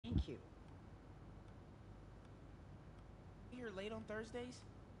here late on Thursdays?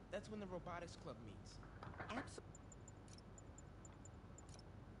 That's when the robotics club meets. Absolutely.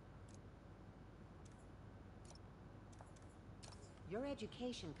 Your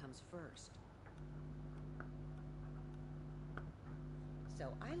education comes first. So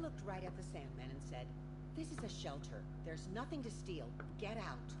I looked right at the Sandman and said, "This is a shelter. There's nothing to steal. Get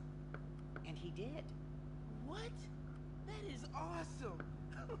out." And he did. What? That is awesome!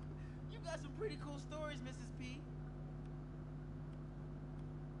 You got some pretty cool stories, Mrs. P.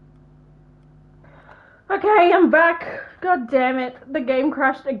 Okay, I'm back. God damn it, the game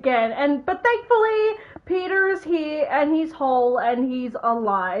crashed again. But thankfully, Peter is here and he's whole and he's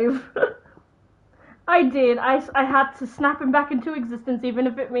alive. I did. I had to snap him back into existence, even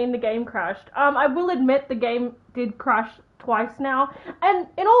if it meant the game crashed. I will admit the game did crash twice now, and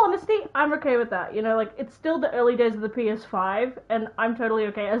in all honesty, I'm okay with that. You know, like, it's still the early days of the PS5, and I'm totally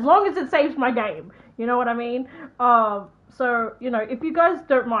okay, as long as it saves my game. You know what I mean? So, you know, if you guys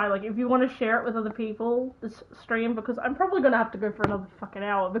don't mind, like, if you want to share it with other people, this stream, because I'm probably gonna have to go for another fucking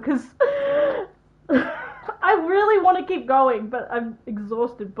hour, because I really want to keep going, but I'm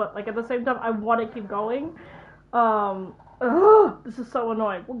exhausted, but, like, at the same time, I want to keep going. This is so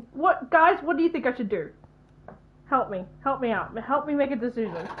annoying. What, guys, what do you think I should do? Help me out, help me make a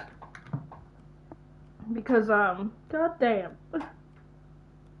decision. Because, god damn.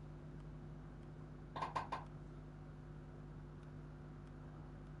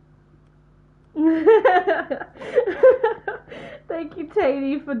 Thank you,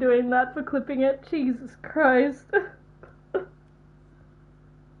 Tatey, for doing that, for clipping it. Jesus Christ. It's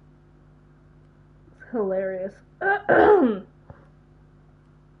hilarious.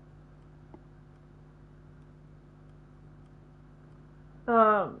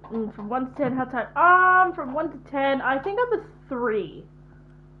 From 1 to 10, how time? From 1 to 10, I think I'm a 3.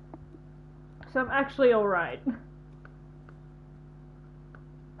 So I'm actually alright.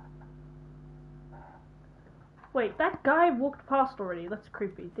 Wait, that guy walked past already. That's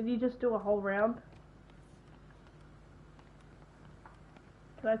creepy. Did he just do a whole round?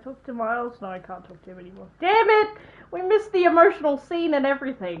 Can I talk to Miles? No, I can't talk to him anymore. Damn it! We missed the emotional scene and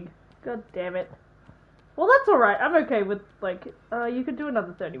everything. God damn it. Well, that's alright. I'm okay with, like, you could do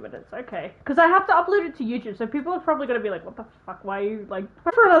another 30 minutes. Okay. Because I have to upload it to YouTube, so people are probably going to be like, what the fuck, why are you, like,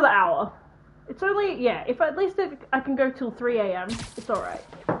 for another hour. It's only, yeah, if at least I can go till 3 AM, it's alright.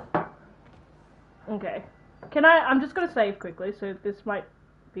 Okay. I'm just going to save quickly, so this might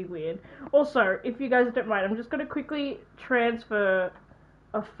be weird. Also, if you guys don't mind, I'm just going to quickly transfer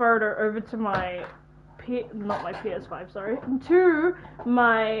a photo over to my, not my PS5, sorry, to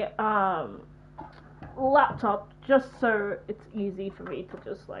my, laptop, just so it's easy for me to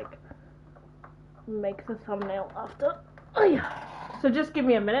just, like, make the thumbnail after. So just give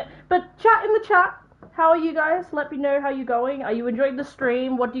me a minute. But chat in the chat. How are you guys? Let me know how you're going. Are you enjoying the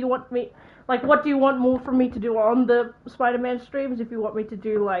stream? What do you want me... Like, what do you want more from me to do on the Spider-Man streams? If you want me to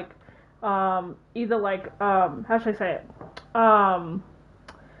do, like, either, like, how should I say it?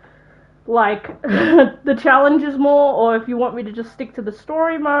 Like, the challenges more, or if you want me to just stick to the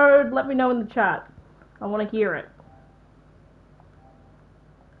story mode, let me know in the chat. I want to hear it.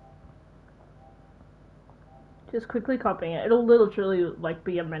 Just quickly copying it. It'll literally, like,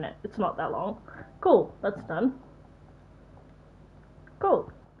 be a minute. It's not that long. Cool, that's done.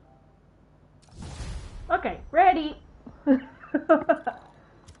 Cool. Okay, ready.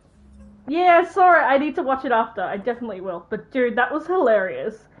 Yeah, sorry, I need to watch it after. I definitely will. But dude, that was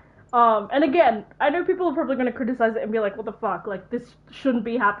hilarious. And again, I know people are probably going to criticize it and be like, what the fuck, like, this shouldn't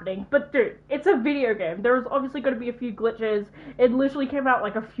be happening. But dude, it's a video game. There is obviously going to be a few glitches. It literally came out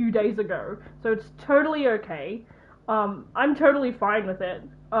like a few days ago. So it's totally okay. I'm totally fine with it.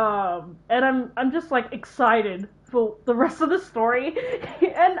 And I'm just, like, excited for the rest of the story.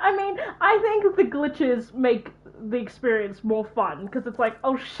 And, I mean, I think the glitches make the experience more fun, because it's like,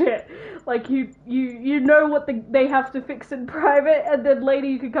 oh shit, like, you know what they have to fix in private, and then later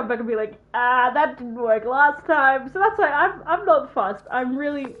you can come back and be like, that didn't work last time. So that's why I'm not fussed. I've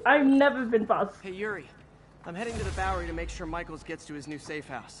never been fussed. Hey Yuri, I'm heading to the Bowery to make sure Michaels gets to his new safe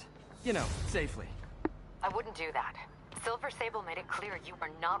house. You know, safely. I wouldn't do that. Silver Sable made it clear you are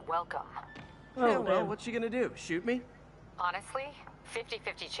not welcome. Oh, yeah, well, what's she gonna do? Shoot me? Honestly,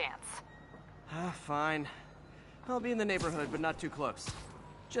 50-50 chance. Fine. I'll be in the neighborhood, but not too close.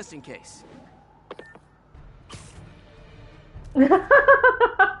 Just in case.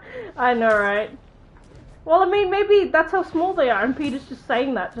 I know, right? Well, I mean, maybe that's how small they are, and Peter's just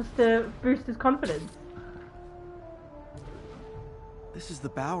saying that just to boost his confidence. This is the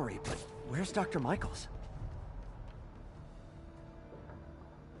Bowery, but where's Dr. Michaels?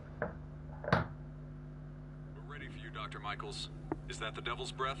 We're ready for you, Dr. Michaels. Is that the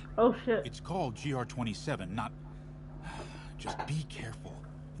Devil's Breath? Oh shit. It's called GR27, not... Just be careful.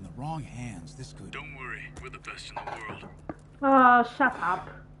 In the wrong hands, this could... Don't worry, we're the best in the world. Oh, shut up.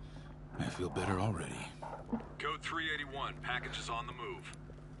 I feel better already. Code 381, package is on the move.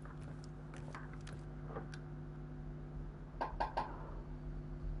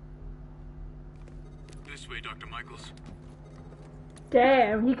 This way, Dr. Michaels.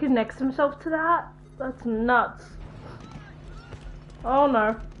 Damn, he connects himself to that? That's nuts. Oh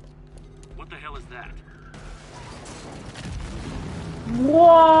no. What the hell is that?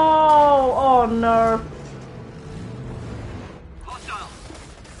 Whoa! Oh no. Hostile!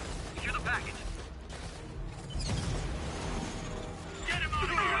 Secure the package. Get him out of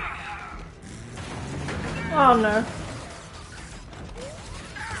here! Oh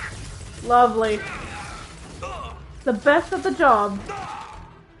no. Lovely. The best at the job.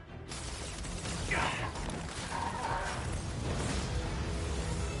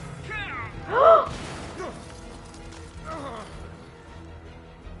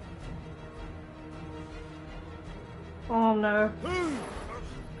 Oh no.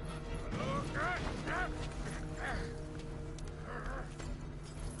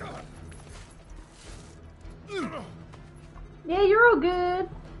 Yeah, you're all good.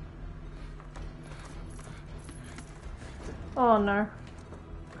 Oh no.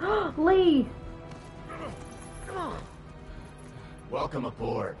 Lee! Welcome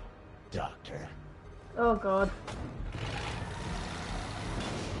aboard, Doctor. Oh god.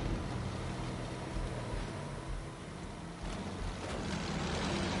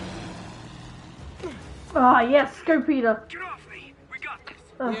 Ah, yes, go Peter. Get off me! We got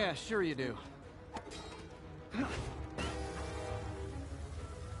this! Yeah, sure you do.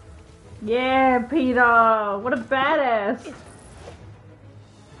 Yeah, Peter! What a badass!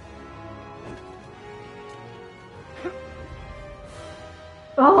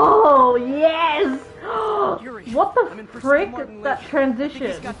 Oh, yes! Yuri, What I'm in the pursuit frick? of Martin That Lee. I transition.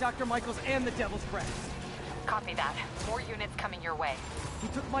 think he's got Dr. Michaels and the Devil's Breath. Copy that. More units coming your way. He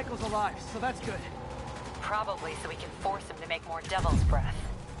took Michaels alive, so that's good. Probably so we can force him to make more Devil's Breath.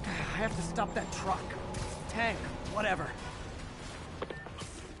 I have to stop that truck. Tank, whatever.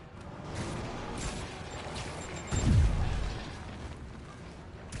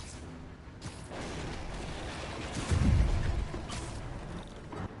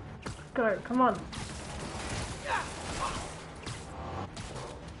 Go, come on.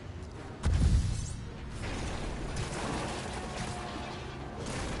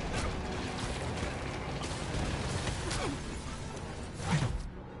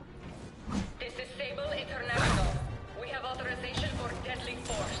 This is Sable International. We have authorization for deadly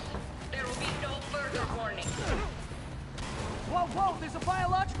force. There will be no further warning. Whoa, whoa, there's a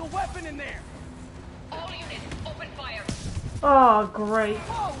biological weapon in there! All units, open fire. Oh, great.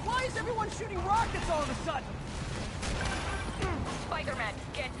 Whoa, why is everyone shooting rockets all of a sudden? Spider-Man,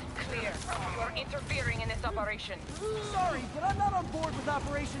 get clear. You're interfering in this operation. Sorry, but I'm not on board with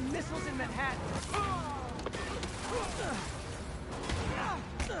Operation Missiles in Manhattan.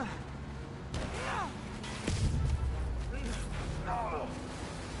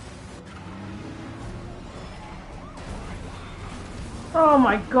 Oh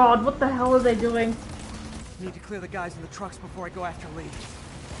my god, what the hell are they doing? Need to clear the guys in the trucks before I go after Lee.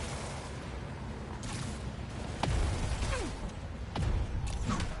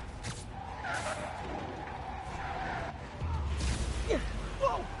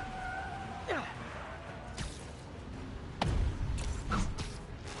 Whoa!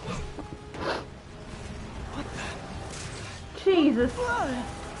 Jesus.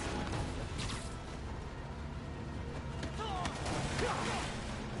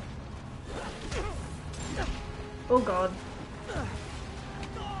 Oh god.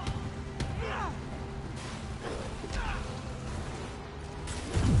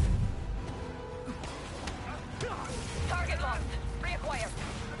 Target locked. Reacquire.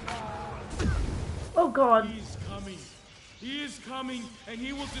 Oh god. He's coming. He is coming, and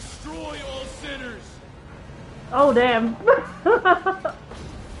he will destroy all sinners. Oh damn.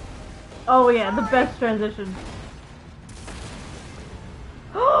 Oh yeah, the best transition.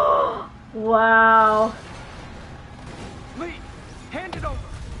 Wow. Lee, hand it over.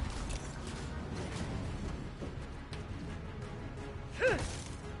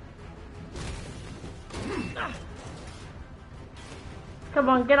 Come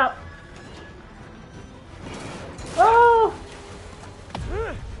on, get up. Oh!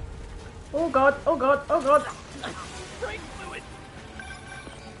 Oh god, oh god, oh god. Brain fluid.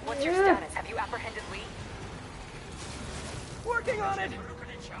 What's your status? Have you apprehended Lee? Working on it.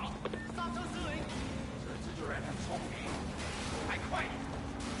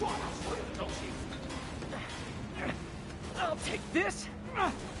 I'll take this.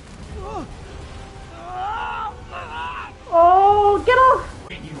 Oh, get off!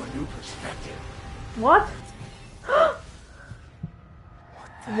 Bring you a new perspective. What?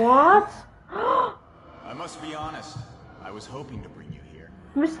 What? I must be honest. I was hoping to bring you here.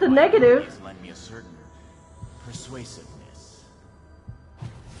 Mr. Negative. Please lend me a certain persuasiveness.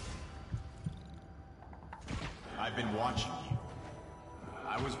 I've been watching you.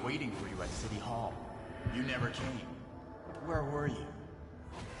 I was waiting for you at City Hall. You never came. Where were you?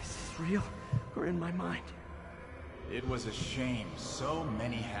 Is this real or in my mind? It was a shame so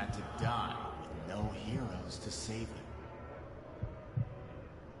many had to die with no heroes to save them.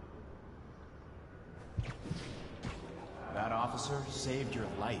 That officer saved your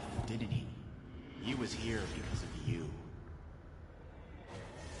life, didn't he? He was here because of you.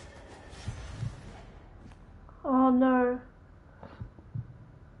 Oh no.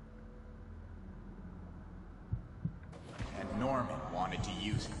 And Norman wanted to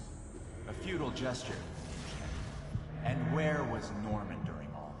use him. A futile gesture. And where was Norman during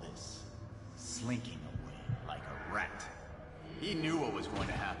all this? Slinking away like a rat. He knew what was going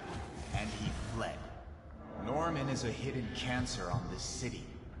to happen, and he fled. Norman is a hidden cancer on this city.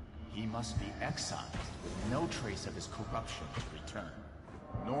 He must be exiled with no trace of his corruption to return.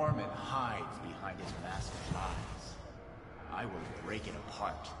 Norman hides behind his mask of lies. I will break it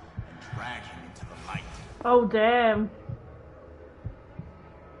apart and drag him into the light. Oh damn.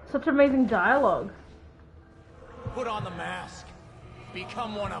 Such amazing dialogue. Put on the mask.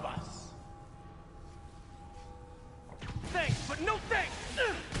 Become one of us. Thanks, but no thanks!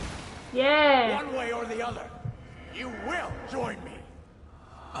 Yeah. One way or the other, you will join me.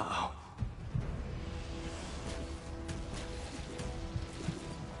 Uh-oh.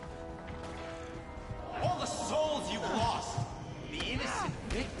 All the souls you've lost, the innocent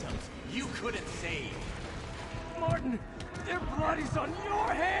victims you couldn't save. Martin, their blood is on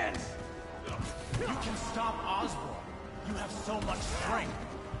your hands! You can stop Osborn. You have so much strength.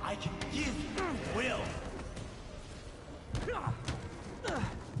 I can give you will.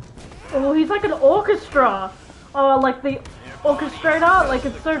 Oh, he's like an orchestra. Oh, like the orchestrator. Like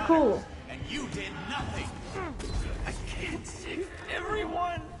it's so cool. And you did nothing. I can't save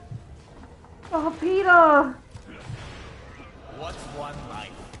everyone! Oh, Peter. What's one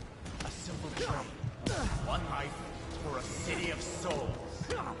life? A simple trade. One life for a city of souls.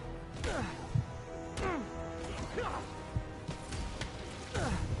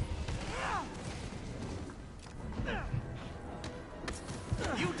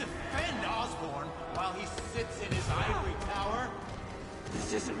 You defend Osborn while he sits in his ivory tower?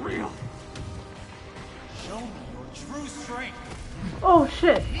 This isn't real. Show me your true strength. Oh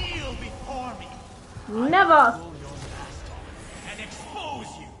shit. Kneel before me. Never. Pull your mask off and expose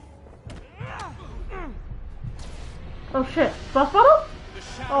you. Oh shit. Buff bottle? The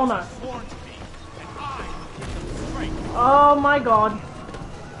shadows Oh, no. are sworn to me, and I will give them strength. Oh my god.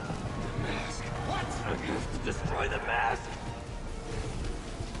 What? I have to destroy the mask!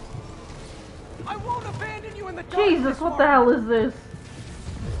 I won't abandon you in the dark! Jesus, what the hell is this?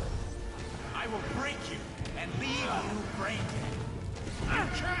 I will break you and leave you brain dead. You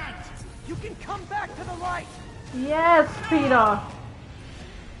can't! You can come back to the light! Yes, Peter.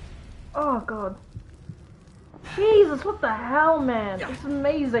 Oh god. Jesus, what the hell, man? It's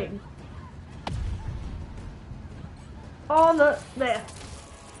amazing. Oh no, there.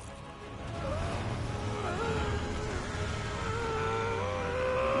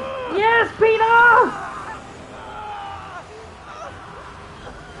 Yes, Peter!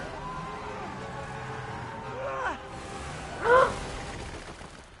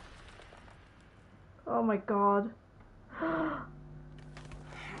 Oh my god.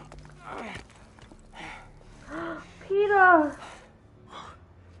 Peter!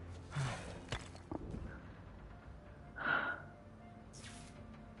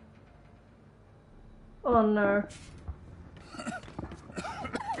 Oh no.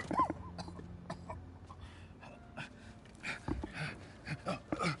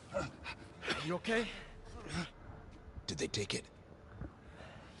 You okay? Did they take it?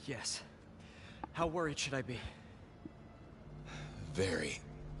 Yes. How worried should I be? Very.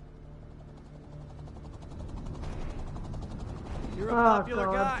 You're a Oh, popular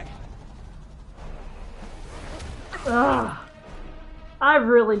God. guy. Ugh. I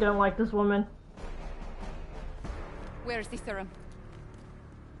really don't like this woman. Where's the serum?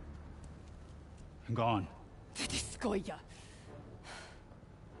 I'm gone. This Goya.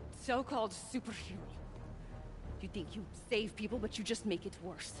 So-called superhero. You think you save people, but you just make it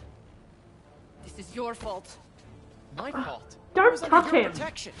worse. This is your fault. My fault. Don't Who's touch under your him.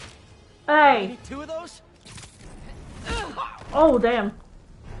 protection? You Hey. need 2 of those? Oh, damn.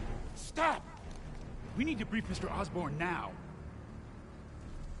 Stop! We need to brief Mr. Osborn now.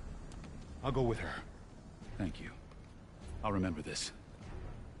 I'll go with her. Thank you. I'll remember this.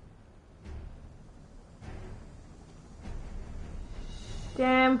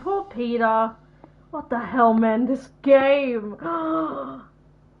 Damn, poor Peter. What the hell, man? This game.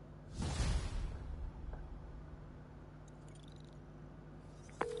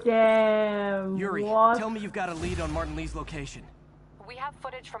 Damn. Yuri, what? tell me you've got a lead on Martin Lee's location. We have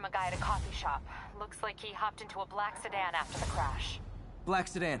footage from a guy at a coffee shop. Looks like he hopped into a black sedan after the crash. Black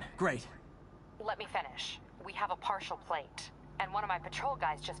sedan, great. Let me finish. We have a partial plate. And one of my patrol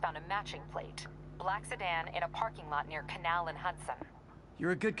guys just found a matching plate. Black sedan in a parking lot near Canal and Hudson.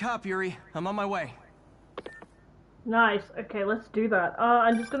 You're a good cop, Yuri. I'm on my way. Nice. Okay, let's do that.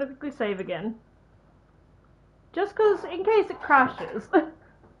 I'm just gonna quickly save again. Just cause, in case it crashes.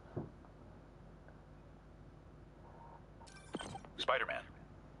 Spider-Man.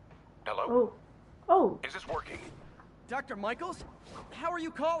 Hello? Oh. Oh. Is this working? Dr. Michaels? How are you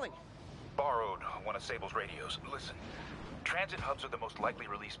calling? Borrowed one of Sable's radios. Listen, transit hubs are the most likely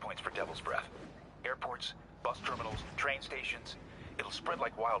release points for Devil's Breath. Airports, bus terminals, train stations. It'll spread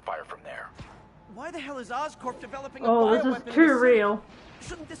like wildfire from there. Why the hell is Oscorp developing a Oh, bioweapon this in is the too city? real.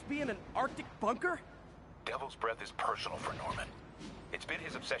 Shouldn't this be in an Arctic bunker? Devil's Breath is personal for Norman. It's been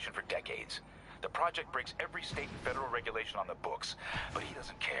his obsession for decades. The project breaks every state and federal regulation on the books, but he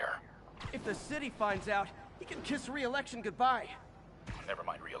doesn't care. If the city finds out, he can kiss re-election goodbye. Never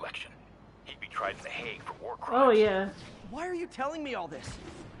mind re-election. He'd be tried in The Hague for war crimes. Oh, yeah. Why are you telling me all this?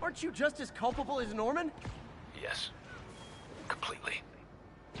 Aren't you just as culpable as Norman? Yes. Completely.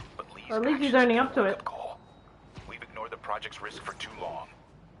 But Lee's Or at least he's actions owning been up to a it. wake-up call. We've ignored the project's risk for too long.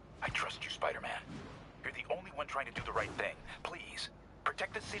 I trust you, Spider-Man. You're the only one trying to do the right thing. Please,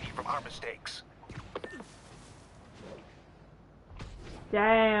 protect the city from our mistakes.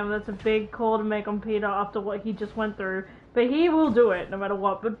 Damn, that's a big call to make on Peter after what he just went through. But he will do it, no matter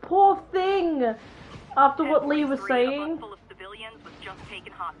what. But poor thing! After what Lee was saying... A bus full of civilians was just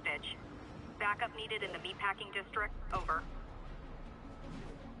taken hostage. Backup needed in the meatpacking district. Over.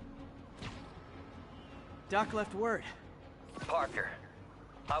 Doc left word. Parker,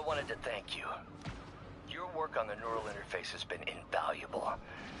 I wanted to thank you. Your work on the neural interface has been invaluable.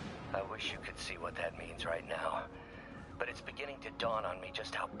 I wish you could see what that means right now. But it's beginning to dawn on me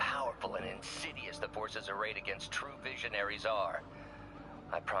just how powerful and insidious the forces arrayed against true visionaries are.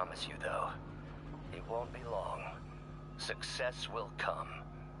 I promise you, though, it won't be long. Success will come,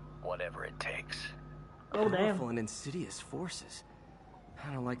 whatever it takes. Oh, damn. Powerful and insidious forces.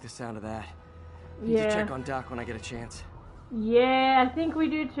 I don't like the sound of that. Need Yeah. to check on Doc when I get a chance. Yeah, I think we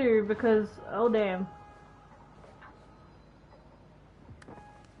do too, because... Oh, damn.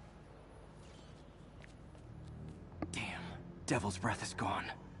 Damn. Devil's Breath is gone.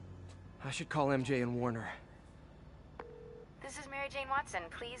 I should call MJ and warn her. This is Mary Jane Watson.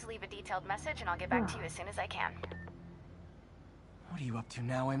 Please leave a detailed message and I'll get back to you as soon as I can. What are you up to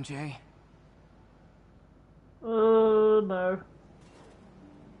now, MJ? Oh, no.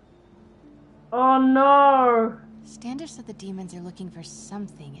 Oh, no! Standish said the demons are looking for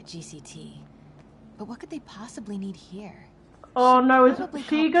something at GCT. But what could they possibly need here? Oh, no, is Probably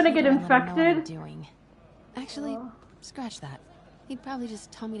she call gonna Peter get and let him know what I'm infected? doing. Actually, scratch that. He'd probably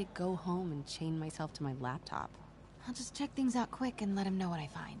just tell me to go home and chain myself to my laptop. I'll just check things out quick and let him know what I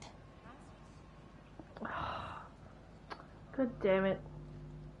find. God damn it.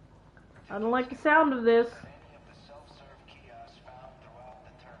 I don't like the sound of this.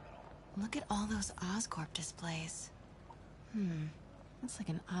 Look at all those Oscorp displays. Looks like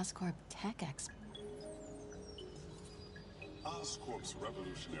an Oscorp Tech Expo. Oscorp's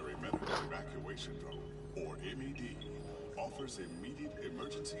Revolutionary Medical Evacuation Drone, or MED, offers immediate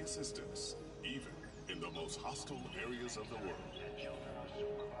emergency assistance, even in the most hostile areas of the world.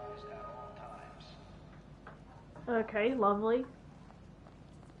 Okay, lovely.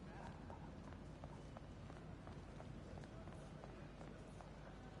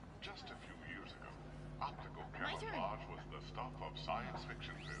 Just a few years ago, optical camouflage was the stuff of science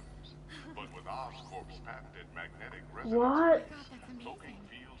fiction films. But with Oscorp's patented magnetic resonance What? waves, cloaking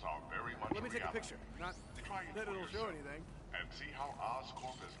fields are very much Let me take a reality. picture. Not Try it that for it'll show yourself, anything. and see how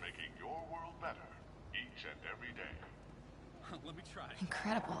Oscorp is making your world better each and every day. Let me try.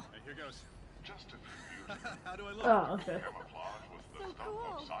 Incredible. Hey, here goes. Just a few years ago, How do I look? Oh, okay. camouflage was the stuff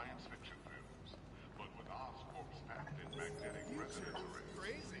of science fiction films. But with Oscorp's patented magnetic resonance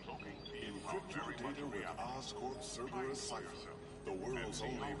arrays, cloaking fields are very much reality. Oscorp Cerberus Cypher. The world's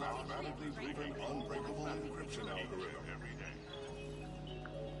only mathematically proven unbreakable encryption algorithm.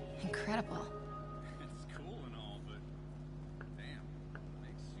 Incredible. It's cool and all, but damn,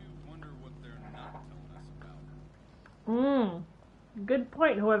 makes you wonder what they're not telling us about. Good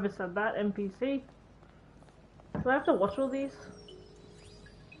point, whoever said that, NPC. Do I have to watch all these?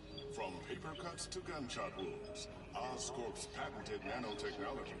 From paper cuts to gunshot wounds, Oscorp's patented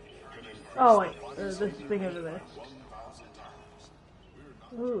nanotechnology can increase Oh wait, the this body's thing over there. 1,000 times.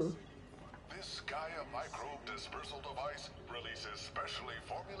 Ooh. This Gaia microbe dispersal device releases specially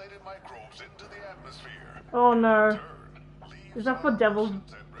formulated microbes into the atmosphere. Oh no. Is that for devil's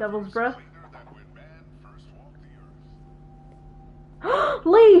breath?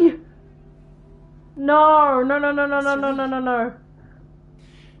 Lee! No, no, no, no, no, no, no, no, no, no.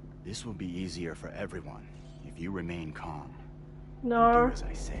 This will be easier for everyone if you remain calm. No. Do as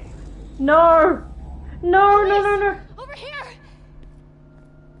I say. No! No, no, no, no! Over here!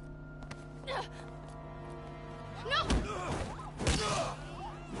 No!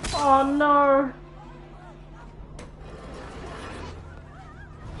 Oh no!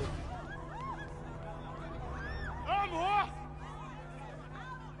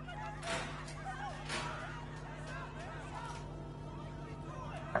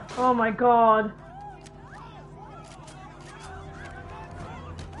 Oh my god.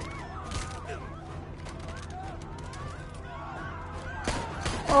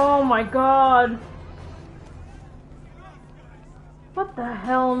 Oh my god. What the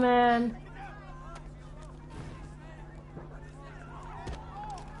hell, man?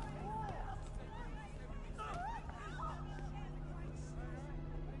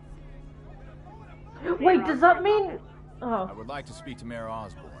 Wait, does that mean... Oh. I would like to speak to Mayor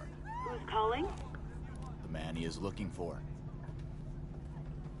Osborn. Who's calling? The man he is looking for.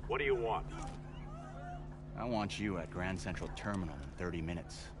 What do you want? I want you at Grand Central Terminal in 30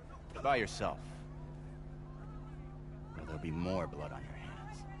 minutes. By yourself. Or there'll be more blood on your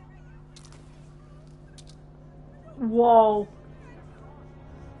hands. Whoa.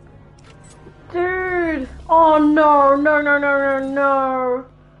 Dude! Oh no, no, no, no, no, no!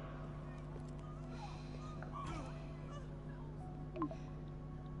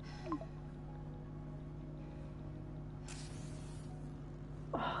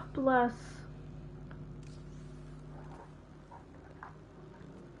 Oh, bless.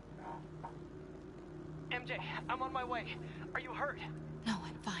 MJ, I'm on my way. Are you hurt? No,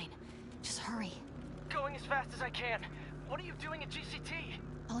 I'm fine. Just hurry. Going as fast as I can. What are you doing at GCT?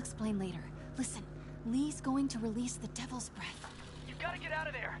 I'll explain later. Listen, Lee's going to release the Devil's Breath. You gotta get out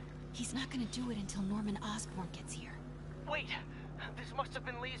of there. He's not gonna do it until Norman Osborn gets here. Wait, this must have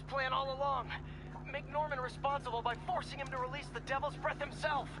been Lee's plan all along. Make Norman responsible by forcing him to release the Devil's Breath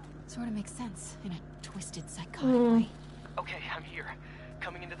himself. Sort of makes sense, in a twisted, psychotic way. Okay, I'm here.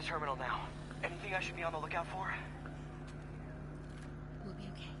 Coming into the terminal now. Anything I should be on the lookout for? We'll be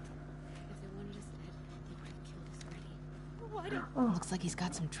okay. If they wanted us dead, they would have killed us already. What? Looks like he's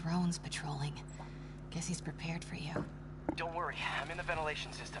got some drones patrolling. Guess he's prepared for you. Don't worry, I'm in the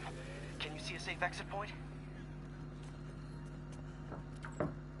ventilation system. Can you see a safe exit point?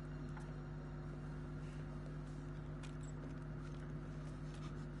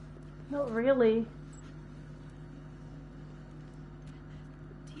 Not really.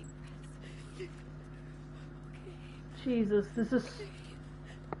 Jesus, this is...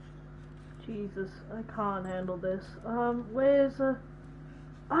 Jesus, I can't handle this. Where's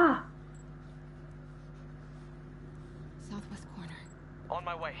Ah! Southwest corner. On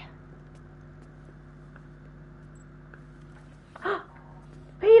my way.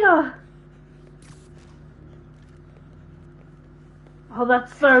 Peter! Oh,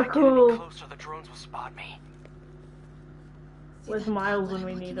 that's so cool. If I get any closer, the drones will spot me. Where's Miles when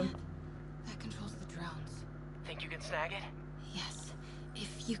we need him? That controls the drones. Think you can snag it? Yes,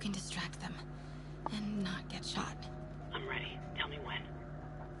 if you can distract them and not get shot. I'm ready. Tell me when.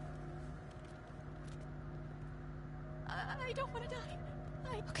 I don't want to die.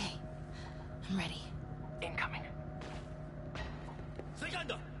 Okay, I'm ready. Incoming.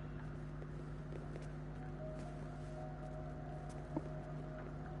 Segundo.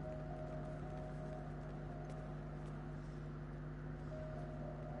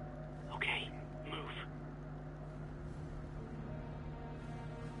 Okay, move.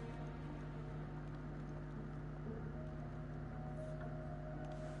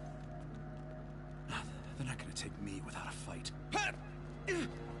 They're not gonna take me without a fight. Wait!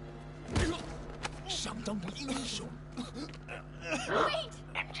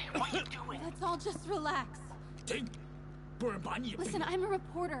 MJ, what are you doing? Let's all just relax. Listen, I'm a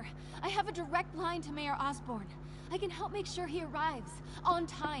reporter. I have a direct line to Mayor Osborn. I can help make sure he arrives on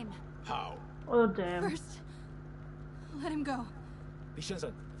time. How? Oh damn. First, let him go. 李先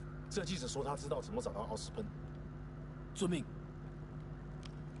生，这记者说他知道怎么找到奥斯喷。遵命。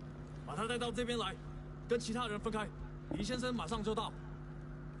把他带到这边来，跟其他人分开。李先生马上就到。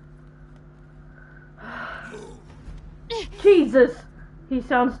Jesus! He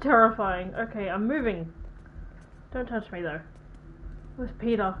sounds terrifying. Okay, I'm moving. Don't touch me though. Where's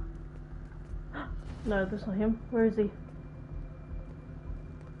Peter? No, that's not him. Where is he?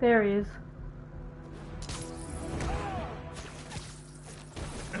 There he is.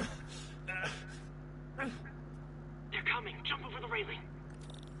 They're coming. Jump over the railing.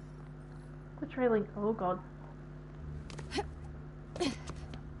 Which railing? Oh god.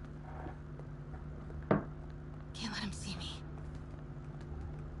 Can't let him see me.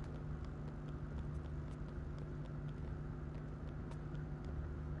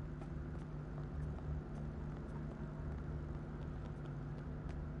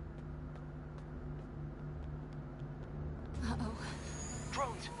 Uh-oh.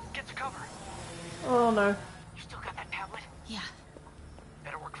 Drones, get to cover. Oh no. You still got that tablet? Yeah.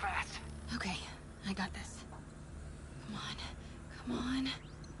 Better work fast. Okay, I got this. Come on. Come on.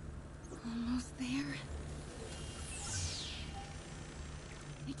 Almost there.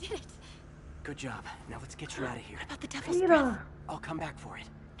 I did it. Good job. Now let's get you out of here. What about the devil's Peter. breath? I'll come back for it.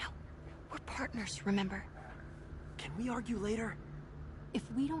 No, we're partners, remember? Can we argue later? If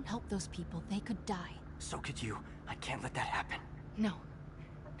we don't help those people, they could die. So could you. I can't let that happen. No.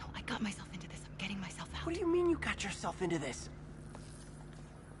 No, I got myself into this. I'm getting myself out. What do you mean you got yourself into this?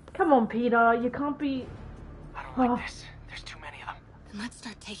 Come on, Peter. You can't be... I don't like this. There's too many of them. Then let's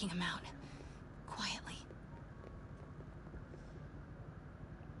start taking them out. Quietly.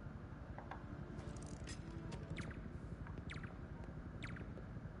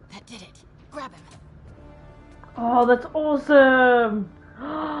 That did it. Grab him. Oh, that's awesome!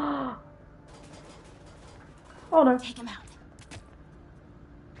 Oh no. Take him out.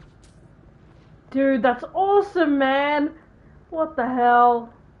 Dude, that's awesome, man! What the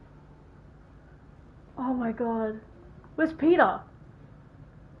hell? Oh my god. Where's Peter?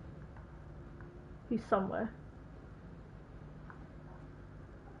 He's somewhere.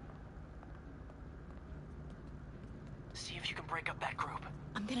 See if you can break up that group.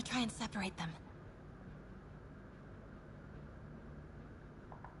 I'm gonna try and separate them.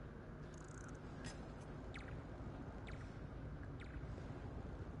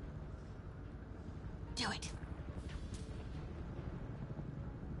 Do it.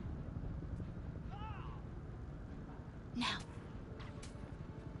 Now.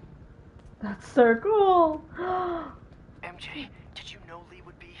 That's so cool! MJ, did you know Lee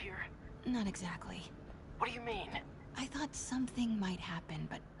would be here? Not exactly. What do you mean? I thought something might happen,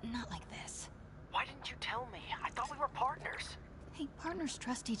 but not like this. Why didn't you tell me? I thought we were partners. Hey, partners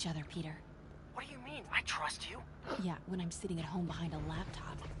trust each other, Peter. What do you mean? I trust you. Yeah, when I'm sitting at home behind a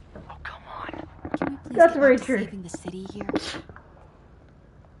laptop. Oh, come on. Can we please That's get very back to true. saving the city here?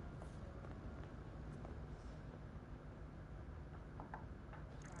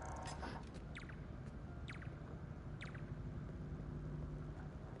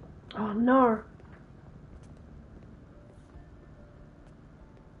 Oh no.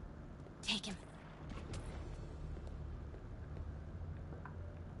 Take him.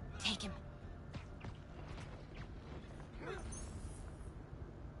 Take him.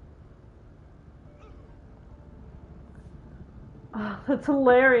 Oh, that's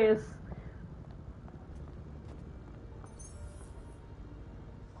hilarious.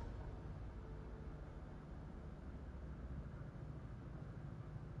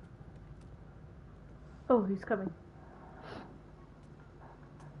 Oh, he's coming.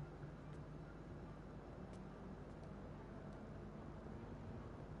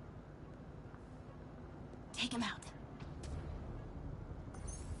 Take him out.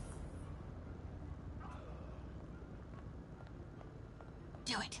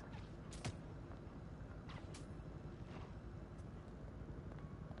 Do it.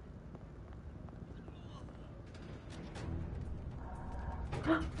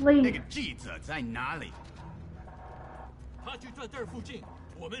 Lee. 那个记者在哪里？他就在这儿附近，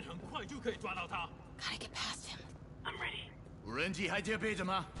我们很快就可以抓到他。 Gotta get past him. I'm ready. 无人机还戒备着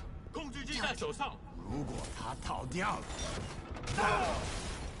吗？控制器在手上。如果他逃掉了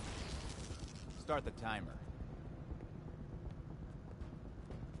Start the timer.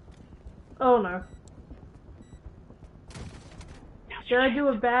 Oh no. Did I do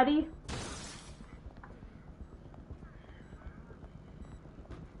a baddie?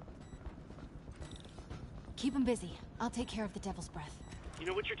 Keep him busy. I'll take care of the devil's breath. You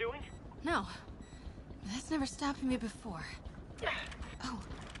know what you're doing? No. That's never stopped me before. Oh,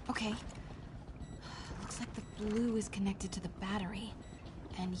 okay. Looks like the blue is connected to the battery,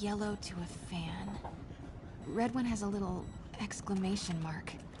 and yellow to a fan. Red one has a little exclamation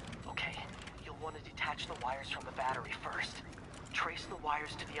mark. Okay, you'll want to detach the wires from the battery first. Trace the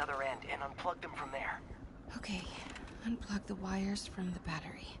wires to the other end and unplug them from there. Okay, unplug the wires from the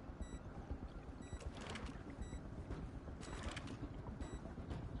battery.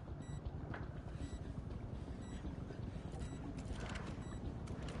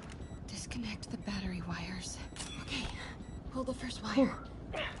 Disconnect the battery wires. Okay, pull the first wire.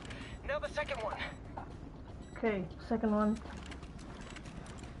 Now the second one. Okay, second one.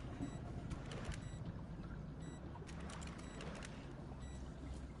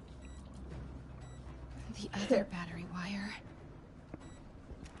 The other battery wire.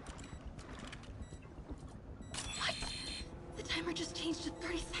 What? The timer just changed to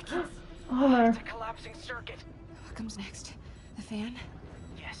 30 seconds. Oh no. It's a collapsing circuit. What comes next? The fan?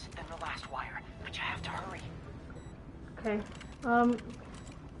 Yes, then the last wire. But you have to hurry. Okay.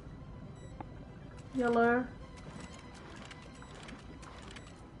 Yellow.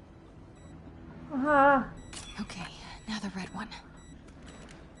 Aha. Okay, now the red one.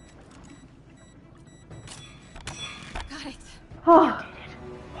 Got it. Oh.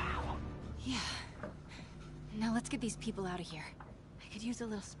 Yeah. Now let's get these people out of here. I could use a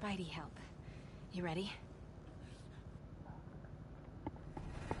little Spidey help. You ready?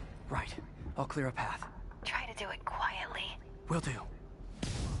 Right. I'll clear a path. Try to do it quietly. Will do.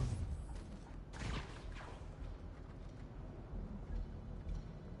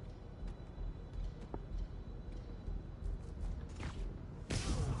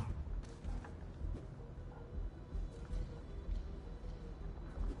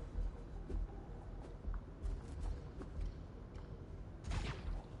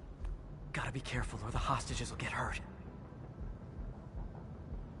 Gotta be careful or the hostages will get hurt.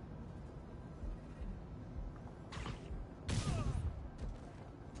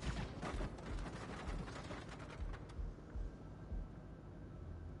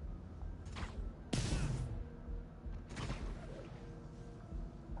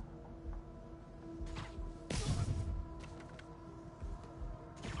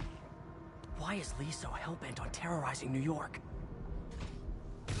 Why is Lee so hell-bent on terrorizing New York?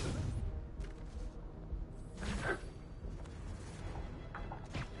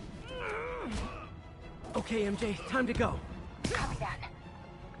 Okay, MJ, time to go. Copy that.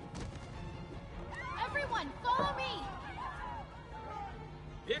 Everyone, follow me!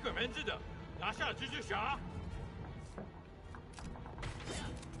 别拐门子的，拿下蜘蛛侠。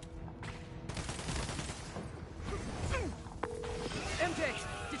 MJ,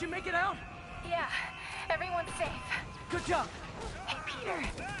 did you make it out? Yeah, everyone's safe. Good job. Hey, Peter.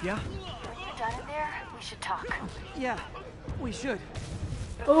 Yeah? When you're done in there, we should talk. Yeah, we should.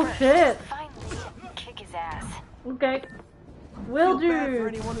 Oh shit. Finally, kick his ass. Okay. Will Feel bad for do.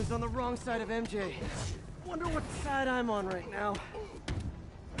 anyone who's on the wrong side of MJ. Wonder what side I'm on right now.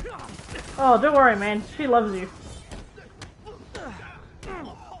 Oh, don't worry, man. She loves you.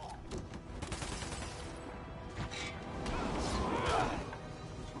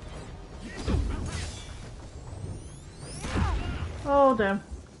 Oh, damn.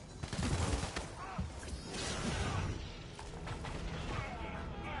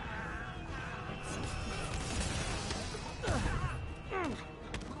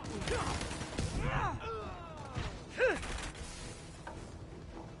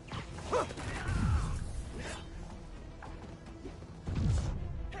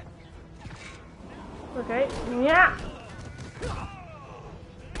 Okay, yeah.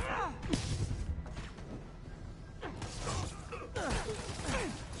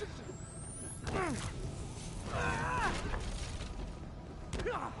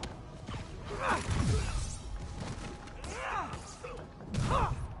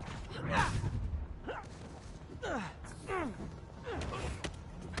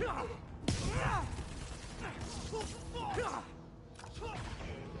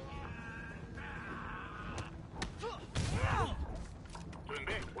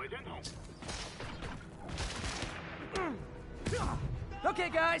 Okay,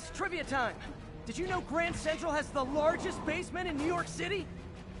 guys, trivia time. Did you know Grand Central has the largest basement in New York City?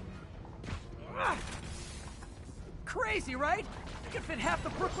 Crazy, right? You could fit half the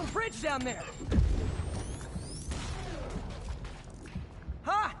Brooklyn Bridge down there.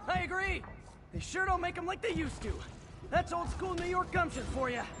 Ha! I agree. They sure don't make them like they used to. That's old school New York gumption for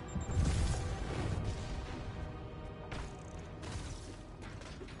you.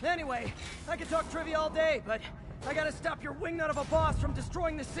 Anyway, I could talk trivia all day, but I gotta stop your wingnut of a boss from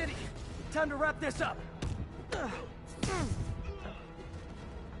destroying the city. Time to wrap this up.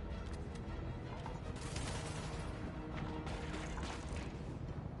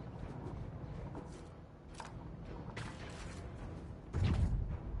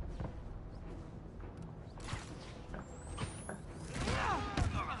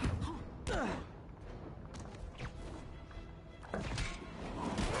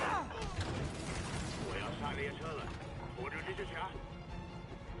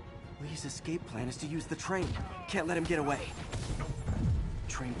 Lee's escape plan is to use the train. Can't let him get away.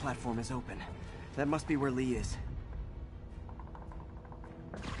 Train platform is open. That must be where Lee is.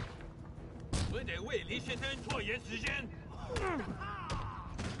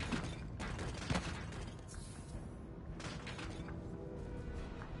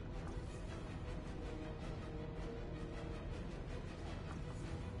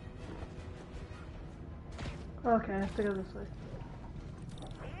 Okay, I have to go this way.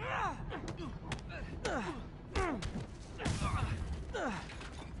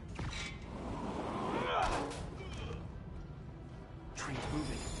 Train's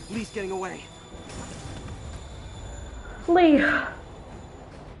moving. Lee's getting away. Lee!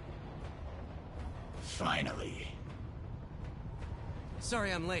 Finally.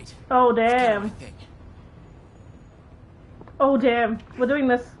 Sorry I'm late. Oh damn. Oh damn. We're doing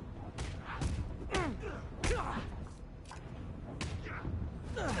this.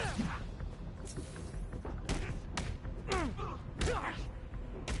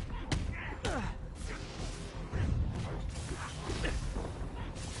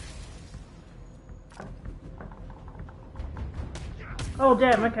 Oh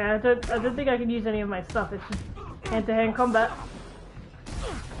damn, okay, I don't think I can use any of my stuff, it's just hand-to-hand combat.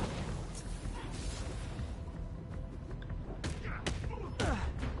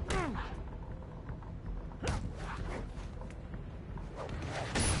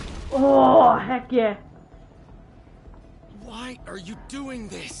 Oh, heck yeah. Why are you doing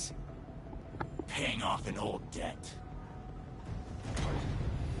this? Paying off an old debt.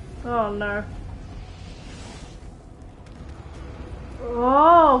 Oh no.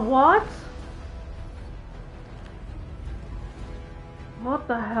 Oh, what? What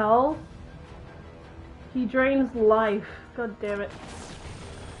the hell? He drains life. God damn it.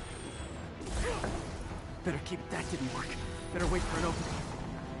 Better keep that didn't work. Better wait for an opening.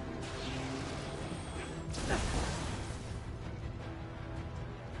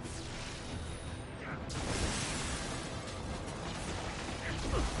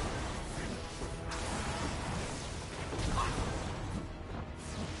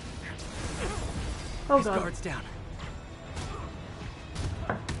 Oh His god. guard's down.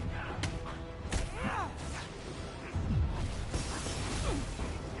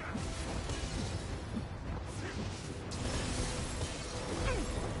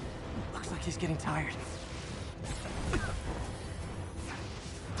 Looks like he's getting tired.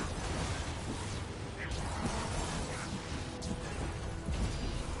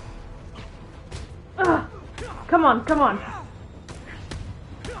 Ugh. Come on, come on.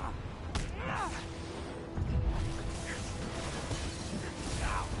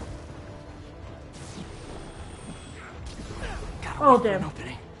 Oh damn.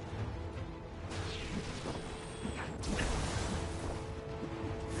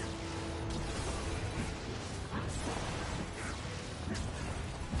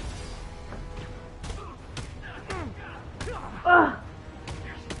 Ugh.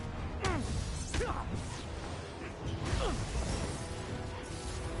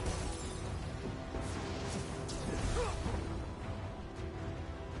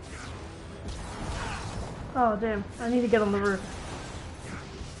 Oh damn, I need to get on the roof.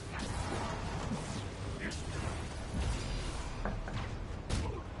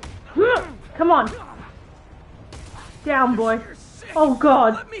 Come on. Down, boy. Oh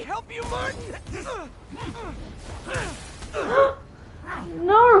god. Let me help you, Martin.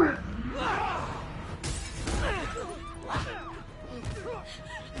 No.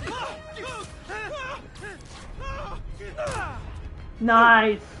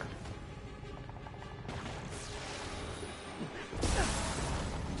 Nice.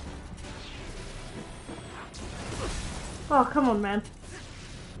 Oh, come on, man.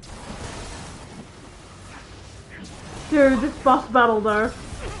 Dude, this boss battle though.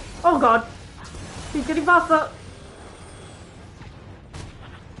 Oh god. He's getting faster.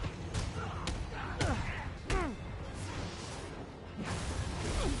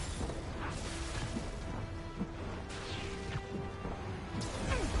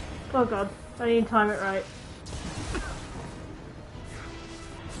 Oh god. I need to time it right.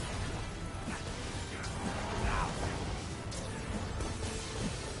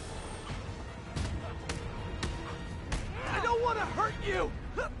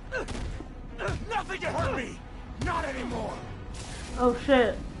 think it hurt me? Not anymore. Oh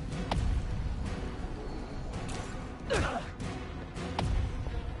shit.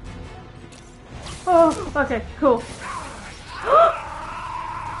 Oh, okay, cool.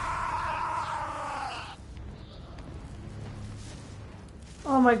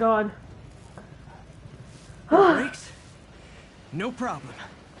 Oh my god. Brakes? No problem.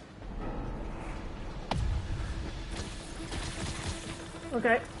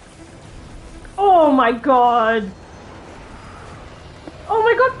 Okay. Oh my god. Oh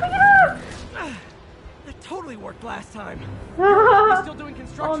my god, Peter! That totally worked last time. You're still doing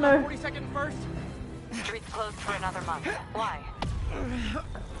construction Oh, no. on 42nd and 1st? Street's closed for another month. Why?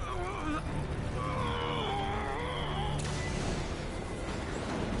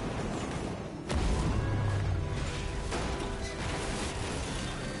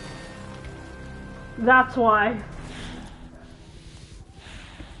 That's why.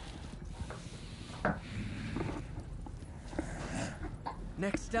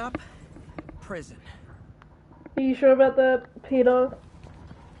 Next stop, prison. Are you sure about that, Peter?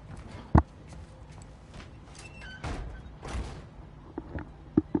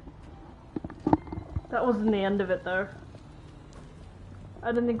 That wasn't the end of it, though.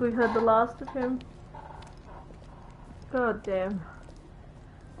 I don't think we've heard the last of him. God damn.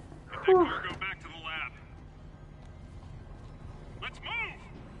 Get that cargo back to the lab. Let's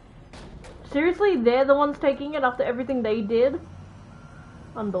move! Seriously, they're the ones taking it after everything they did?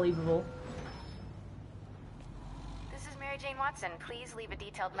 Unbelievable. This is Mary Jane Watson. Please leave a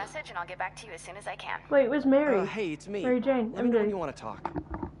detailed message and I'll get back to you as soon as I can. Wait, where's Mary? Hey, it's me. Mary Jane, Let me know MJ. when you want to talk.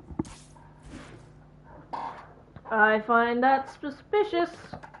 I find that suspicious.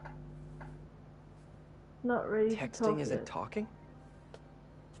 Not ready to talk Texting isn't yet. talking?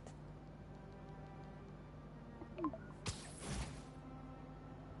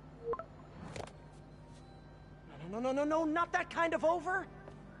 No, not that kind of over!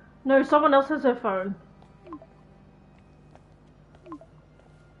 No, someone else has her phone.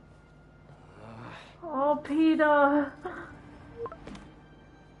 Oh, Peter.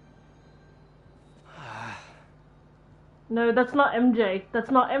 No, that's not MJ. That's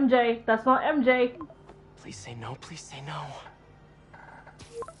not MJ. That's not MJ. Please say no, please say no.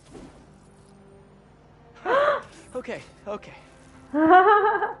 Okay.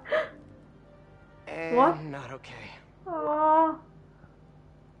 And What? not okay. Aww.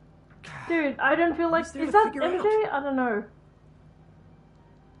 Dude, I don't feel like... there Is to that figure MJ? out? I don't know.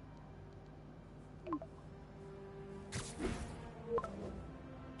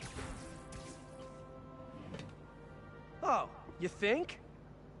 Oh, you think?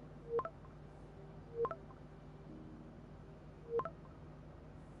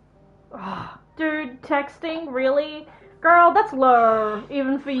 Oh, dude, texting? Really? Girl, that's low.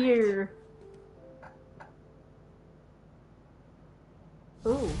 Even for you.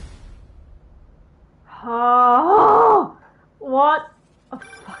 Ooh. Oh, what a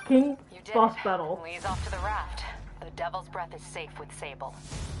fucking You did boss it. battle. Lee's off to the raft. The Devil's Breath is safe with Sable.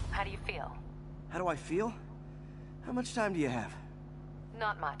 How do you feel? How do I feel? How much time do you have?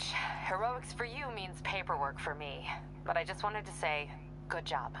 Not much. Heroics for you means paperwork for me. But I just wanted to say, good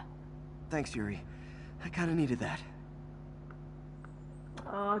job. Thanks, Yuri. I kinda needed that.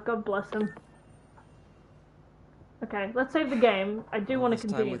 Oh, God bless him. Okay, let's save the game. I do want to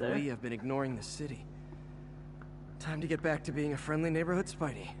continue This time though. with Lee, I've been ignoring the city. Time to get back to being a friendly neighborhood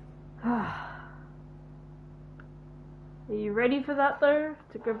Spidey. Are you ready for that though?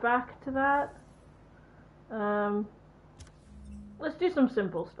 To go back to that? Let's do some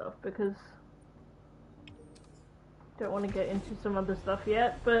simple stuff because don't want to get into some other stuff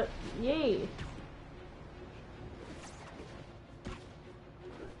yet, but yay!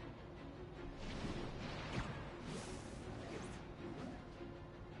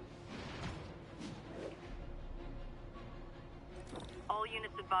 All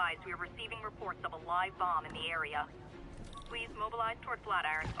units advised, we are receiving reports of a live bomb in the area. Please mobilize toward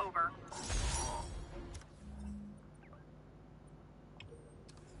Flatiron. Over.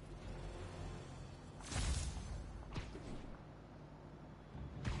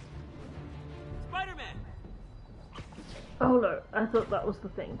 Spider-Man! Oh no, I thought that was the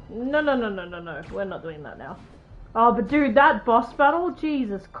thing. No, we're not doing that now. Oh, but dude, that boss battle,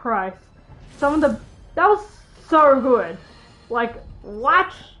 Jesus Christ. That was so good. Like,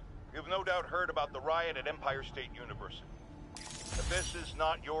 what? You've no doubt heard about the riot at Empire State University. But this is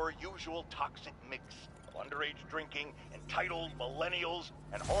not your usual toxic mix of underage drinking, entitled millennials,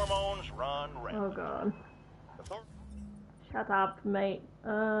 and hormones run rampant. Oh god. Shut up, mate.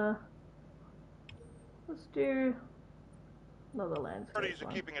 Let's do... Another landscape Authorities are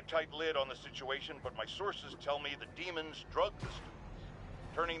one. keeping a tight lid on the situation, but my sources tell me the demons drug the students,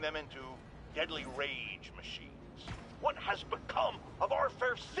 turning them into deadly rage machines. What has become of our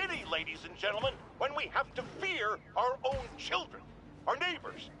fair city, ladies and gentlemen, when we have to fear our own children, our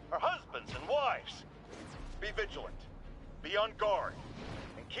neighbors, our husbands and wives? Be vigilant, be on guard,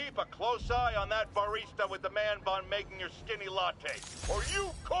 and keep a close eye on that barista with the man bun making your skinny latte, or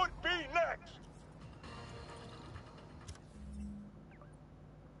you could be next!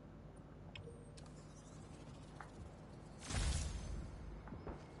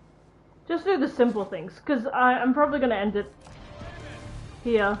 Just do the simple things, because I'm probably going to end it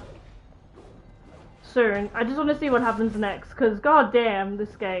here soon. I just want to see what happens next, because goddamn,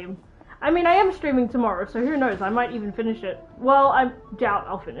 this game. I mean, I am streaming tomorrow, so who knows, I might even finish it. Well, I doubt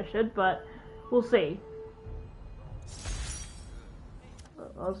I'll finish it, but we'll see.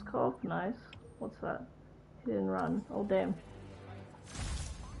 Oscop, nice. What's that? Hit and run. Oh, damn.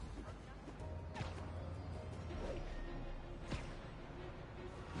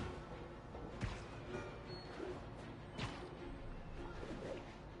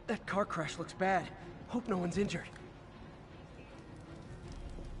 That car crash looks bad. Hope no one's injured.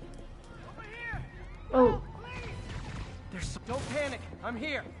 Oh. Don't panic. I'm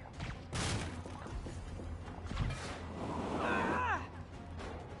here.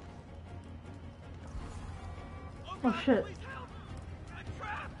 Oh shit.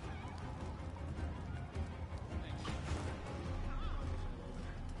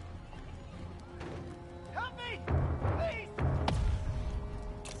 Help me! Please!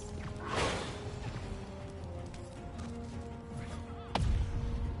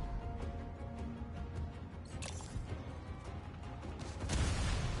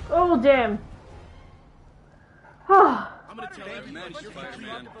 Oh damn. I'm gonna tell everyone,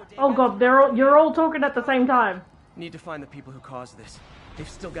 Spider-Man. Oh god, you're all talking at the same time. Need to find the people who caused this. They've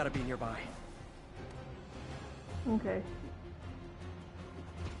still got to be nearby. Okay.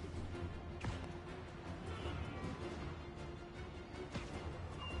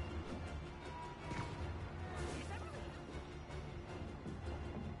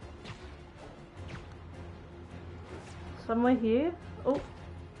 Somewhere here? Oh.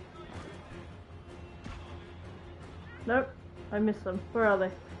 Nope. I missed them. Where are they?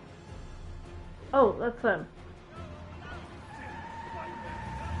 Oh, that's them.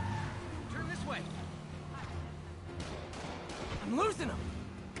 Turn this way. I'm losing them.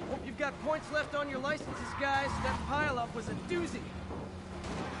 Hope you've got points left on your licenses, guys. That pileup was a doozy.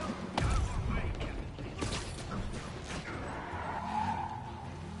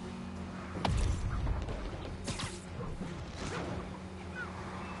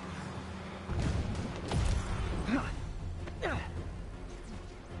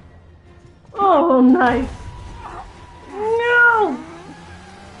 Oh, nice. No!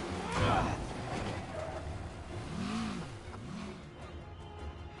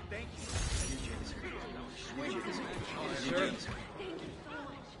 Thank you.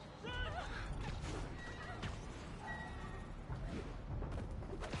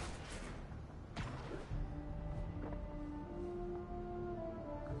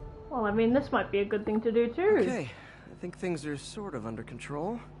 Well, I mean, this might be a good thing to do too. Okay, I think things are sort of under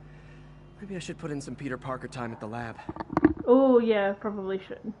control. Maybe I should put in some Peter Parker time at the lab. Oh, yeah, probably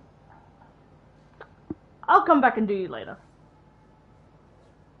should. I'll come back and do you later.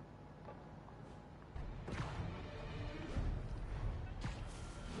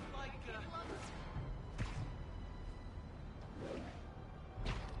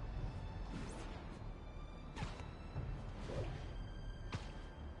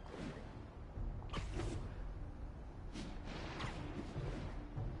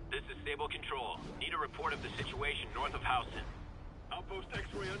 This is Stable Control. Need a report of the situation north of Houston. Outpost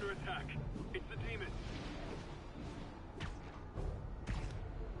X-Ray under attack. It's the demon.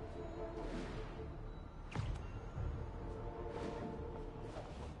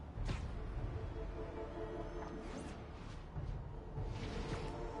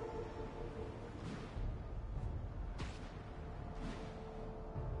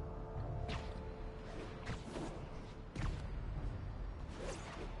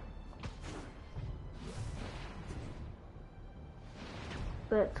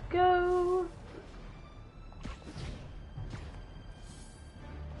 Let's go.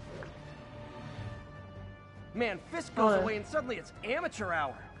 Man, Fisk goes away and suddenly it's amateur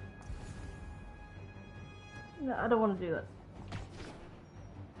hour. No, I don't want to do that.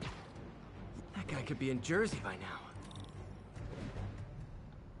 That guy could be in Jersey by now.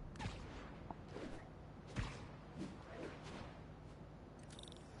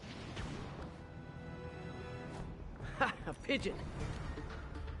 Ha! A pigeon.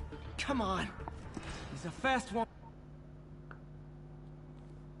 Come on. He's a fast one.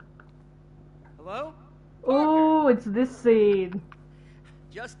 Hello? Oh, it's this scene.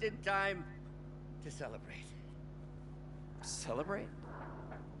 Just in time to celebrate. Celebrate?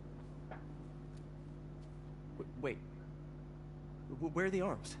 Wait. Where are the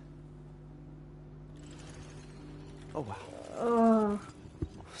arms? Oh, wow.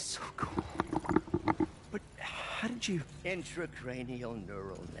 So cool. But how did you... Intracranial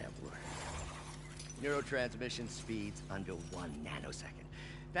neural network. Neurotransmission speeds under 1 nanosecond.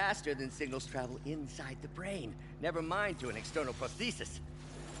 Faster than signals travel inside the brain. Never mind to an external prosthesis.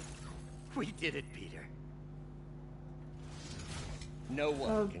 We did it, Peter. No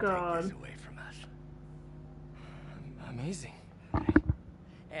one can take this away from us. Amazing.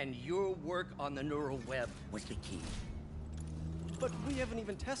 And your work on the neural web was the key. But we haven't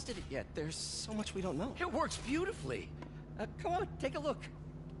even tested it yet. There's so much we don't know. It works beautifully. Come on, take a look.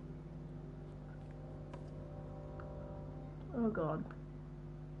 Oh god.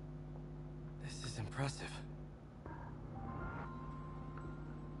 This is impressive.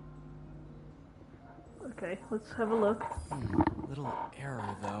 Okay, let's have a look. Little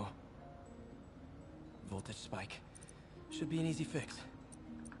error, though. Voltage spike. Should be an easy fix.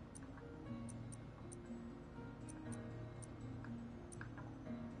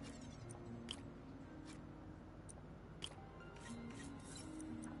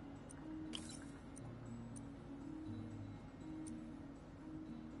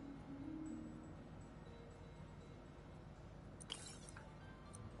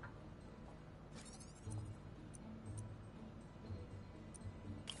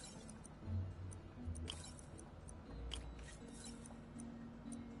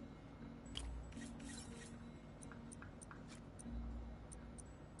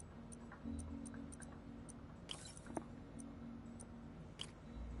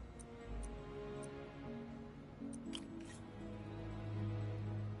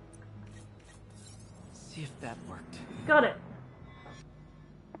 See if that worked. Got it.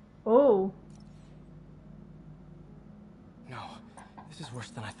 Oh. No, this is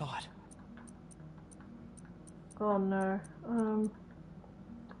worse than I thought. Oh no.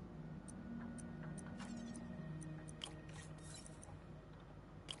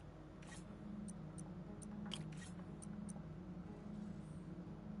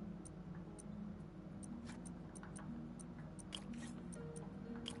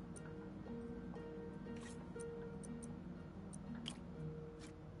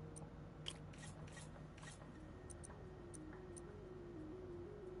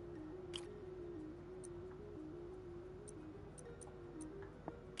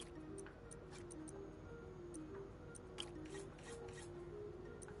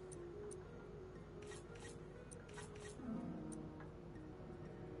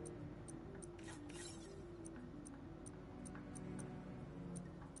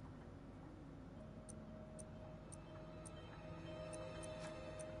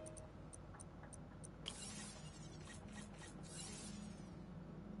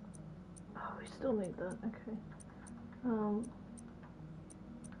 We still need that, okay.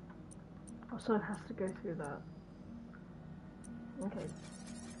 So it has to go through that. Okay.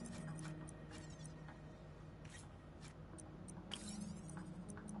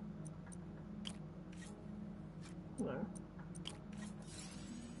 No.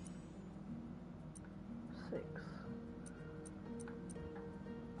 6.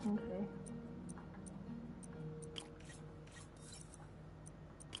 Okay.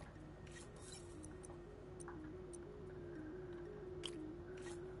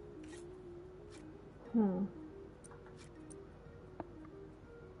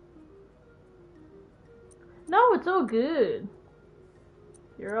 No, it's all good.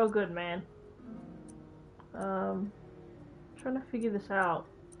 You're all good, man. Trying to figure this out.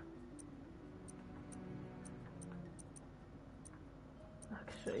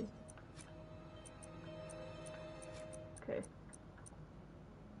 Actually. Okay.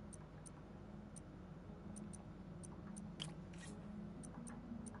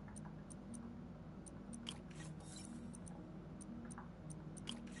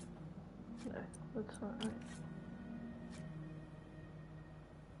 No, that's not right.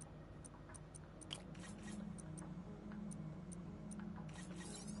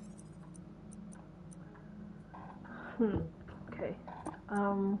 Okay.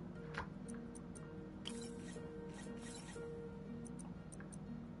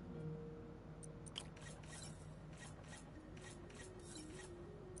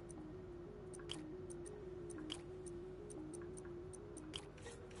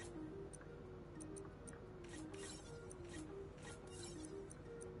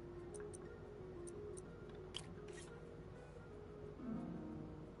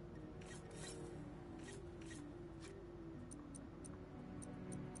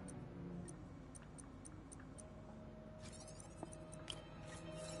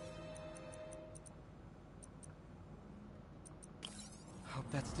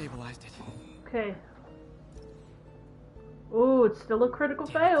 That stabilized it. Okay. Ooh, it's still a critical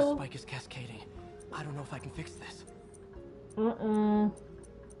The fail. spike is cascading. I don't know if I can fix this.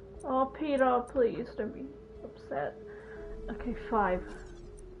 Oh, Peter, please don't be upset. Okay, 5.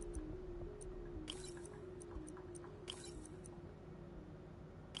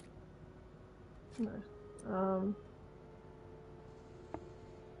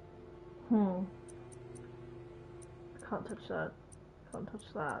 No. Can't touch that. Can't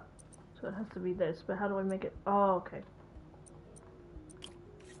touch that. So it has to be this, but how do I make it? Oh, okay.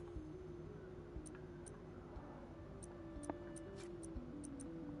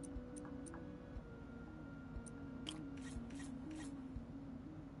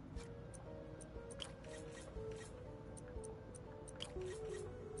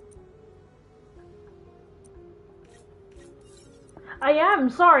 I am!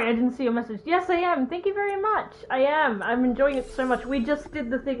 Sorry, I didn't see your message. Yes, I am! Thank you very much! I am! I'm enjoying it so much. We just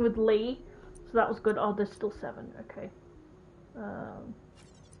did the thing with Lee, so that was good. Oh, there's still 7. Okay.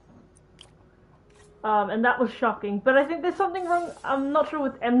 And that was shocking. But I think there's something wrong, I'm not sure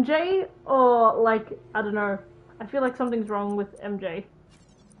with MJ, or, like, I don't know. I feel like something's wrong with MJ.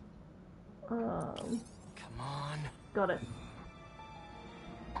 Come on. Got it.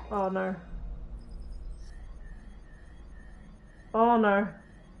 Oh, no. Oh no.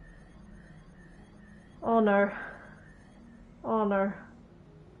 Oh no. Oh no.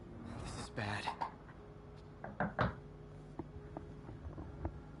 This is bad.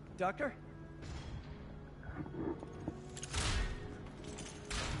 Doctor?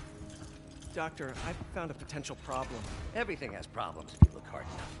 Doctor, I found a potential problem. Everything has problems if you look hard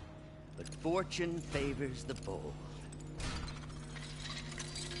enough. But fortune favors the bold.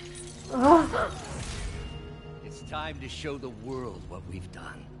 It's time to show the world what we've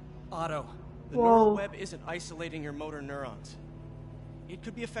done. Otto, the Whoa. neural web isn't isolating your motor neurons. It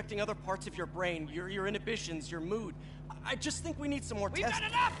could be affecting other parts of your brain, your inhibitions, your mood. I just think we need some more tests. We've done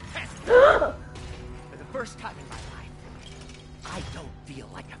enough! For the first time in my life, I don't feel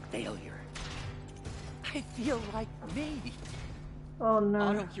like a failure. I feel like me. Oh no.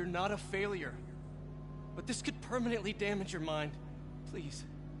 Otto, you're not a failure. But this could permanently damage your mind. Please.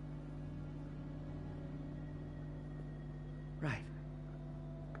 Right.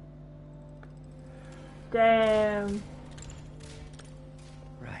 Damn.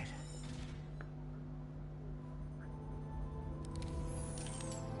 Right.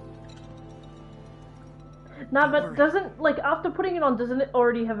 Nah, but doesn't, like, after putting it on, doesn't it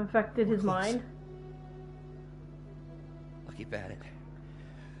already have affected his mind? I'll keep at it.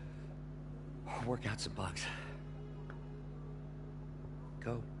 Work out some bugs.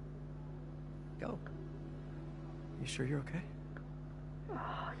 Go. Go. You sure you're okay?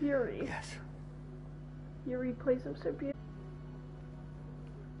 Oh, Yuri. Yes. Yuri plays him so beautifully.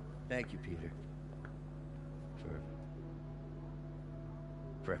 Thank you, Peter.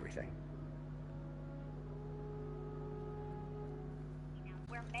 For everything.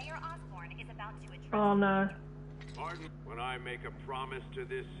 Where Mayor Osborne is about to address. Oh no. Martin, when I make a promise to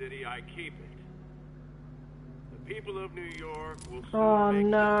this city, I keep it. The people of New York will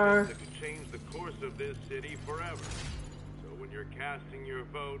soon make decisions that could change the course of this city forever. So when you're casting your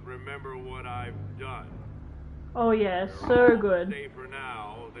vote, remember what I've done. Oh yeah, so good. Safer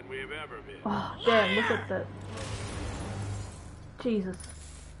now than we have ever been. Oh damn, look at that. Jesus.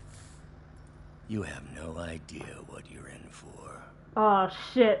 You have no idea what you're in for. Oh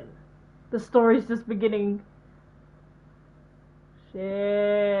shit. The story's just beginning.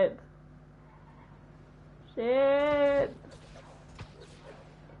 Shit. Shit.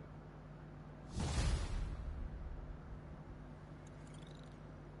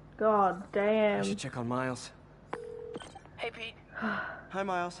 God damn. I should check on Miles. Hey, Pete. Hi,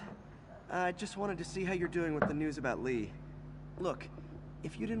 Miles. I just wanted to see how you're doing with the news about Lee. Look,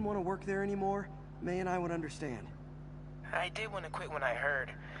 if you didn't want to work there anymore, May and I would understand. I did want to quit when I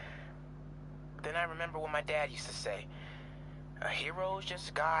heard. Then I remember what my dad used to say. A hero is just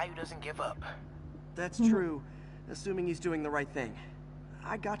a guy who doesn't give up. That's true, assuming he's doing the right thing.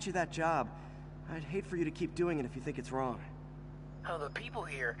 I got you that job. I'd hate for you to keep doing it if you think it's wrong. Oh, the people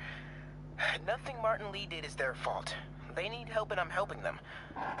here. Nothing Martin Lee did is their fault. They need help and I'm helping them.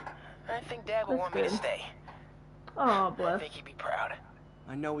 I think Dad would want me to stay. Oh, bless. I think he'd be proud.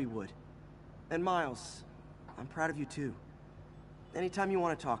 I know he would. And Miles, I'm proud of you too. Anytime you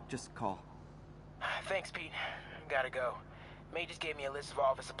want to talk, just call. Thanks, Pete. Gotta go. May just gave me a list of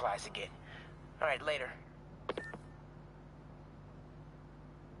all the supplies to get. Alright, later.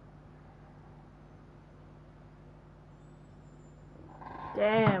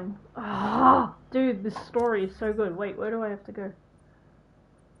 Damn. Oh, dude, this story is so good. Wait, where do I have to go?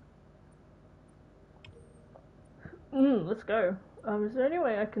 Let's go. Is there any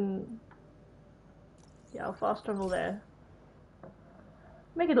way I can... Yeah, I'll fast travel there.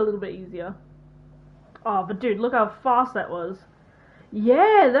 Make it a little bit easier. Oh, but dude, look how fast that was.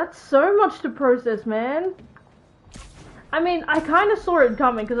 Yeah, that's so much to process, man. I mean, I kind of saw it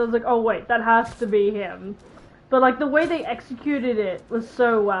coming, because I was like, oh wait, that has to be him. But like, the way they executed it was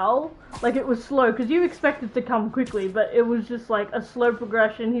so well. Like, it was slow, because you expect it to come quickly, but it was just like a slow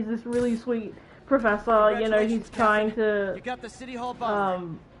progression. He's this really sweet professor, you know, he's trying to, you got the City Hall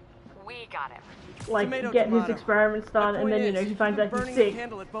bomber. We got him. Like, get his experiments done, and then, you know, he finds out he's sick,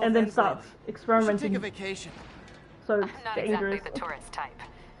 and then starts experimenting. Take a vacation. So Not dangerous. exactly the tourist type.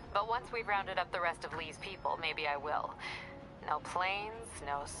 But once we've rounded up the rest of Lee's people, maybe I will. No planes,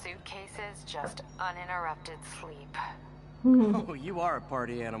 no suitcases, just uninterrupted sleep. Oh, you are a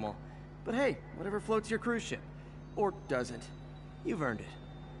party animal. But hey, whatever floats your cruise ship. Or doesn't. You've earned it.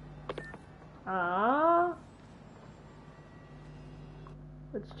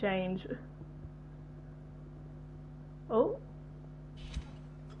 Let's change. Oh.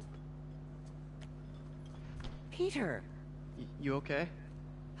 Peter. You okay?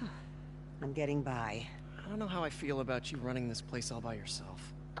 I'm getting by. I don't know how I feel about you running this place all by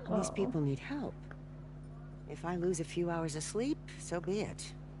yourself. These people need help. If I lose a few hours of sleep, so be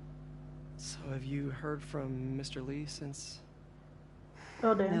it. So have you heard from Mr. Lee since...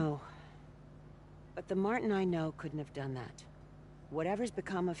 Oh, damn. No. But the Martin I know couldn't have done that. Whatever's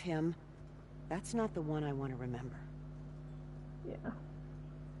become of him, that's not the one I want to remember. Yeah.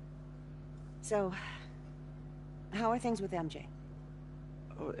 So, how are things with MJ?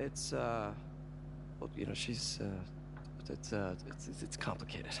 Oh, it's, well, you know, she's, it's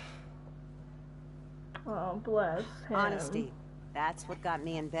complicated. Oh, bless him. Honesty. That's what got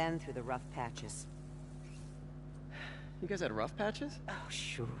me and Ben through the rough patches. You guys had rough patches? Oh,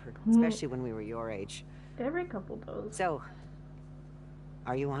 sure. Especially when we were your age. Every couple does. So,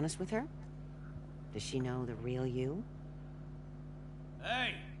 are you honest with her? Does she know the real you?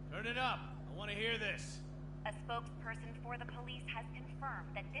 Hey, turn it up. I want to hear this. A spokesperson for the police has confirmed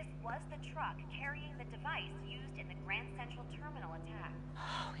that this was the truck carrying the device used in the Grand Central Terminal attack.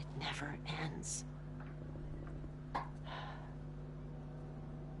 Oh, it never ends.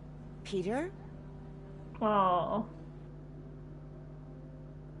 Peter? Oh.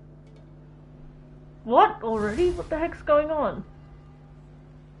 What? Already? What the heck's going on?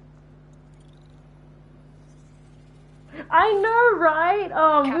 I know, right?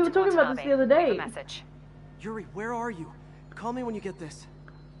 We were talking about this the other day. Yuri, where are you? Call me when you get this.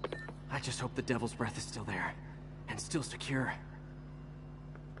 I just hope the Devil's Breath is still there. And still secure.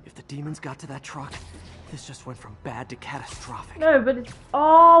 If the demons got to that truck, this just went from bad to catastrophic. No, but it's...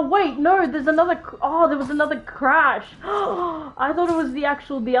 Oh, wait, no, there's another... Oh, there was another crash. I thought it was the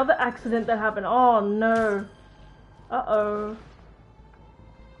other accident that happened. Oh, no. Uh-oh.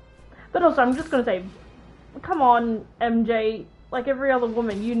 But also, I'm just gonna say... Come on, MJ. Like every other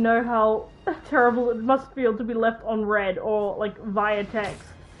woman, you know how terrible it must feel to be left on red or, like, via text.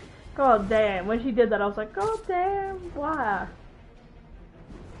 God damn. When she did that, I was like, God damn, why?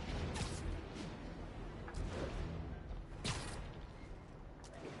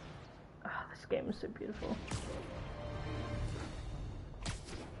 Ah, this game is so beautiful.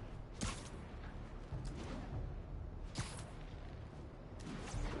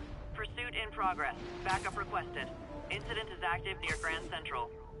 Pursuit in progress. Backup requested. Incident is active near Grand Central.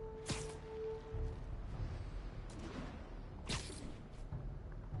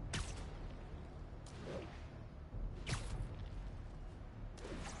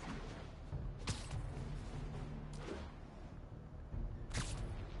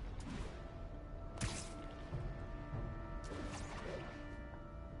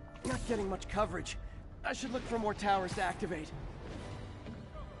 Not getting much coverage. I should look for more towers to activate.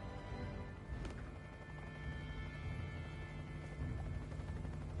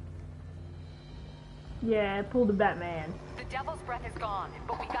 Yeah, pull the Batman. The Devil's Breath is gone,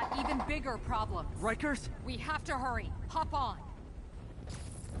 but we got even bigger problems. Rikers? We have to hurry. Hop on.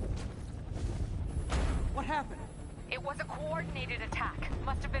 What happened? It was a coordinated attack.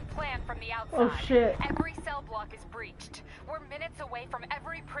 Must have been planned from the outside. Oh, shit. Every cell block is breached. We're minutes away from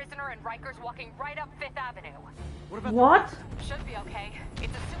every prisoner and Rikers walking right up 5th Avenue. What about What? Should be okay.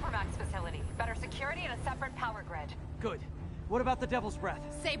 It's a Supermax facility. Better security and a separate power grid. Good. What about the Devil's Breath?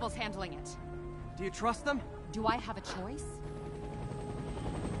 Sable's handling it. Do you trust them? Do I have a choice?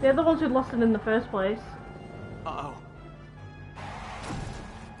 They're the ones who lost it in the first place. Uh-oh.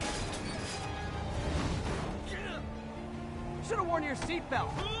 Should have worn your seatbelt.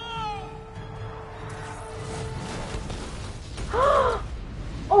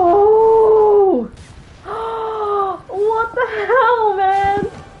 Oh! the hell,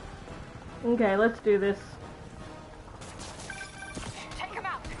 man? Okay, let's do this. Take him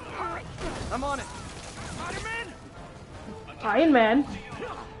out! Hurry! I'm on it. Spider-Man? Iron Man?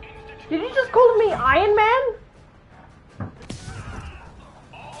 Did you just call me Iron Man?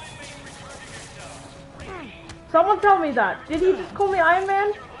 Someone tell me that. Did he just call me Iron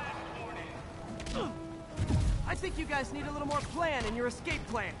Man? I think you guys need a little more plan in your escape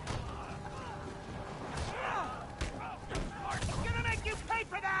plan. I'm gonna make you pay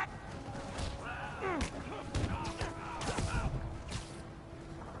for that!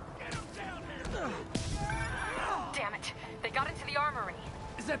 Damn it! They got into the armory.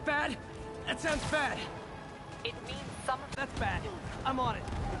 Is that bad? That sounds bad. It means some of That's bad. I'm on it.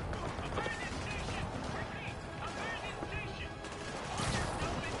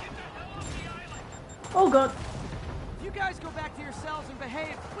 Oh god. If you guys go back to your cells and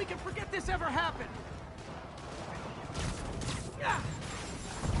behave, we can forget this ever happened.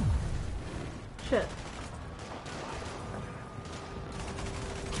 Shit.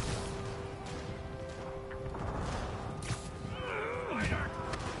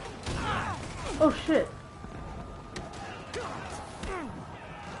 Oh shit.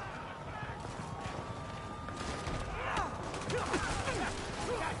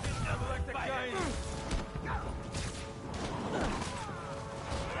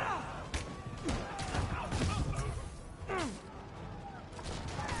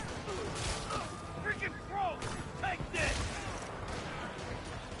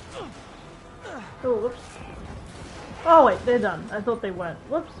 Oh, whoops. Oh wait, they're done. I thought they weren't.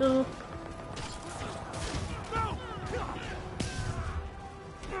 Whoops.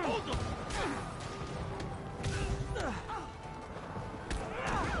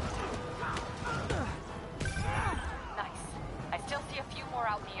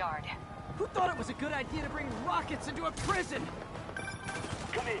 Who thought it was a good idea to bring rockets into a prison?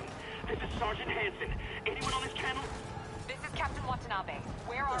 Come in. This is Sergeant Hansen. Anyone on this channel? This is Captain Watanabe.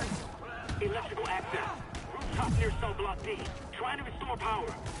 Where are you? Electrical access. Rooftop near cell block D. Trying to restore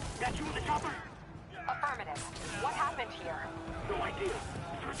power. That you in the chopper? Affirmative. What happened here? No idea.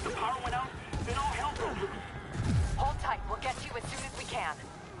 First the power went out, then all hell broke loose. Hold tight. We'll get to you as soon as we can.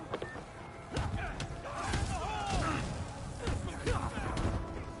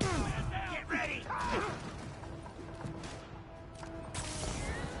 Get ready!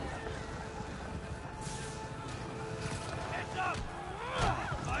 Heads up!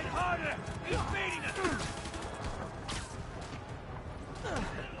 Fight harder! He's beating us!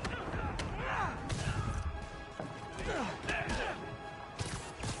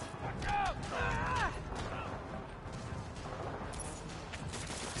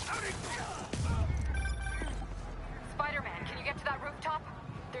 Spider-Man, can you get to that rooftop?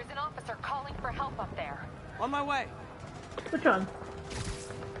 There's an officer calling for help up there. On my way. Which one?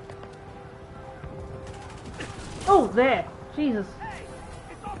 Oh, there. Jesus. Hey!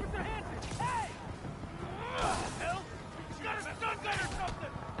 It's Officer Hansen! Hey! Hell? He's got a stun gun or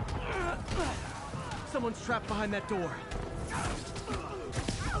something! Someone's trapped behind that door.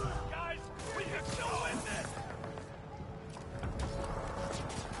 Guys, we have to win this!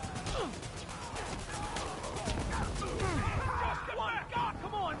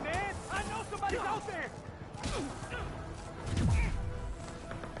 Come on, man! I know somebody's out there!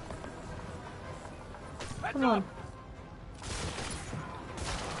 Come on.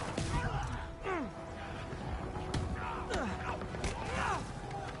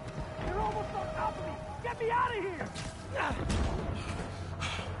 You're almost on top of me! Get me out of here!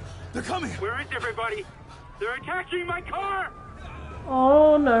 They're coming! Where is everybody? They're attacking my car!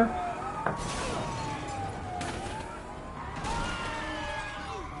 Oh no.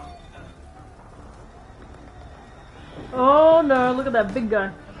 Oh no, look at that big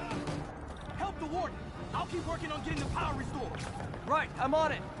guy. Help the warden. I'll keep working on getting the power restored. Right, I'm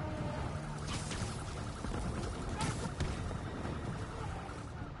on it.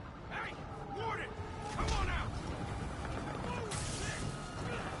 Hey! Warden! Come on out!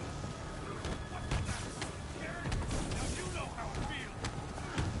 Now you know how it feels!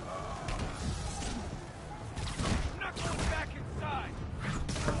 I'm not going back inside!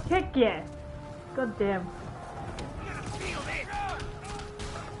 Heck yeah. God damn. Feel it!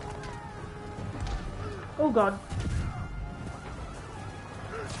 Oh god.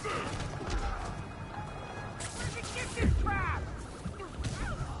 Get this trap!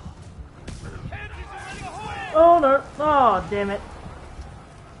 Kansas is running away! Oh no. Oh damn it.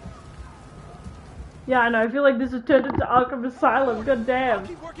 Yeah, I know. I feel like this has turned into Arkham Asylum. God damn. I'll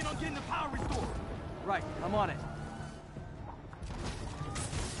keep working on getting the power restored. Right, I'm on it.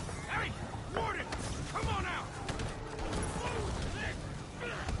 Hey! Warden! Come on out!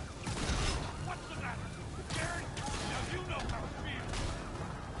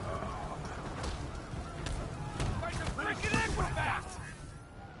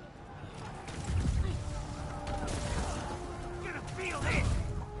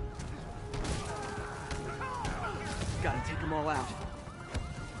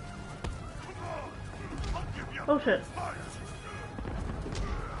 Oh shit.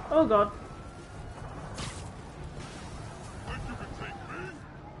 Oh god.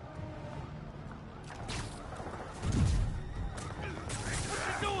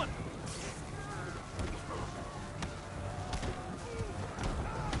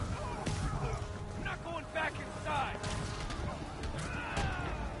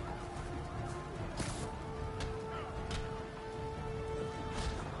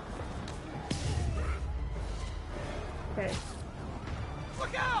 Okay.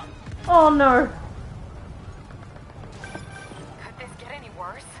 Oh no! Could this get any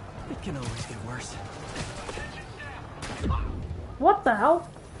worse? It can always get worse. What the hell?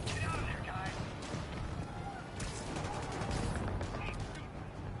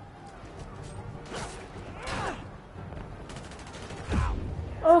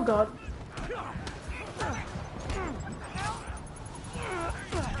 Oh god.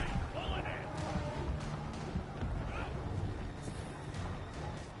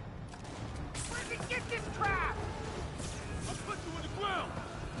 Get this trap! I'll put you on the ground!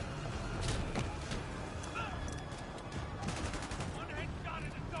 One headshot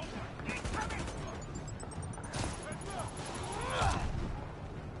and it's over! Incoming!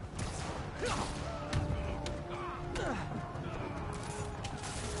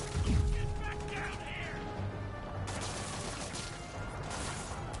 Get back down here!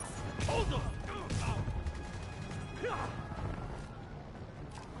 Hold on!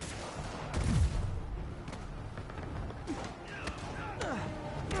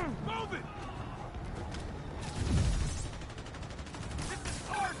 Move it! This is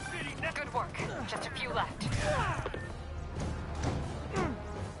our city! Good work. Just a few left.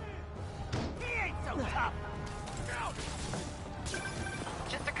 He ain't so tough!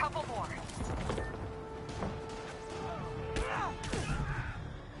 Just a couple more.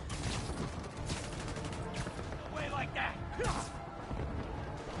 Away like that!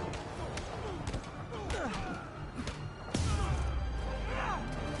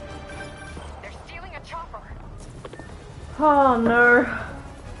 They're stealing a chopper. Oh no.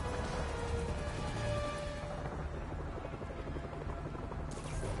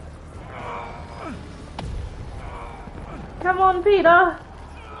 Come on, Peter.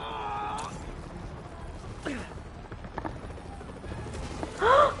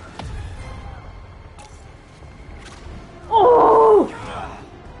 Oh!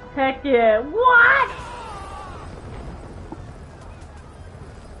 Heck yeah. What?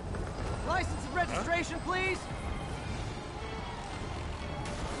 License and registration, please.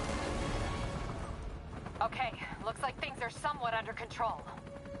 Okay, looks like things are somewhat under control.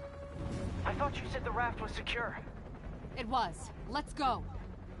 I thought you said the raft was secure. It was. Let's go.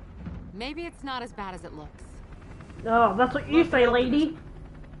 Maybe it's not as bad as it looks. Oh, that's what you say, lady.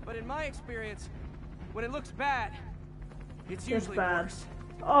 But in my experience, when it looks bad, it's It's usually bad. worse.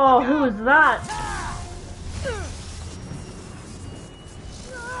 Oh, who is that?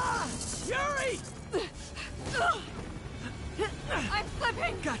 Yuri! I'm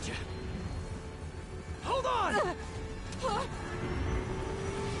slipping! Gotcha. Hold on!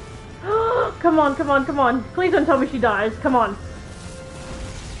 Come on, come on, come on. Please don't tell me she dies. Come on.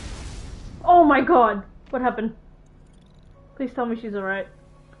 Oh my god. What happened? Please tell me she's alright.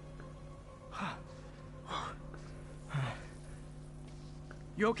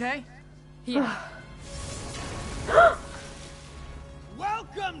 You okay? Yeah.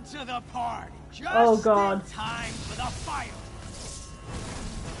 Welcome to the party! Just Oh, God. in time for the fire!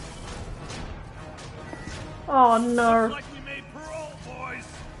 Oh no. Looks like we made parole, boys!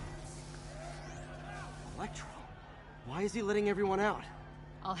 Electro, why is he letting everyone out?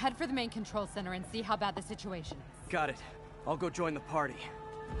 I'll head for the main control center and see how bad the situation is. Got it. I'll go join the party.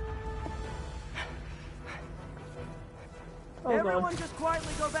 Oh, Everyone God. just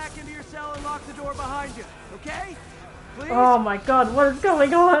quietly go back into your cell and lock the door behind you, okay? Please? Oh my god, what is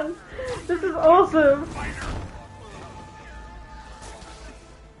going on? This is awesome.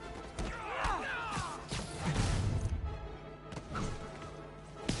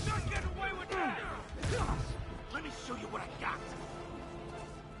 Not getting away with that! Let me show you what I got!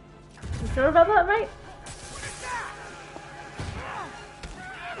 You sure about that, mate?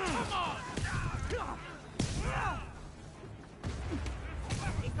 Come on!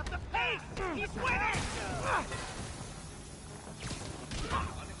 Pick up the pace! He's winning!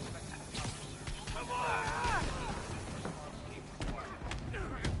 Come on!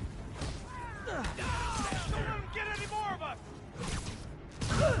 Don't let him get any more of us!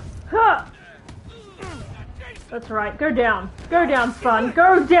 Huh. That's right. Go down. Go down, son.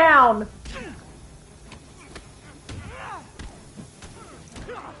 Go down.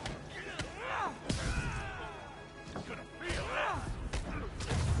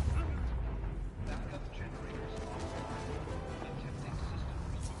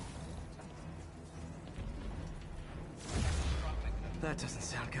 That doesn't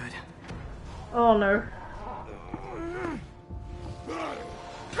sound good. Oh no.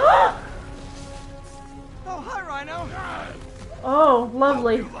 Oh, hi, Rhino. Oh,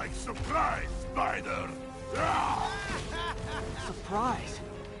 lovely. You like surprise, Spider? Surprise?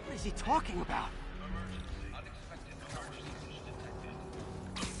 What is he talking about?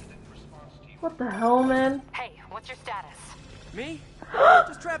 What the hell, man? Hey, what's your status? Me?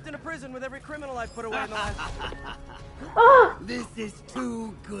 Just trapped in a prison with every criminal I've put away in the last... Ah! This is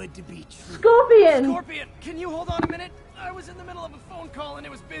too good to be true. Scorpion! Scorpion, can you hold on a minute? I was in the middle of a phone call and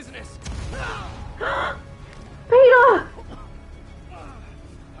it was business. Peter!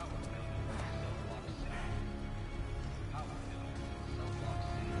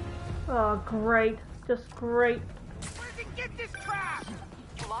 Oh, great. Just great. Where'd you get this crap?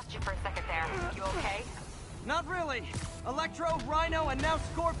 Lost you for a second there. You okay? Not really. Electro, Rhino, and now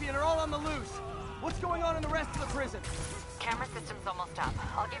Scorpion are all on the loose. What's going on in the rest of the prison? Camera system's almost up.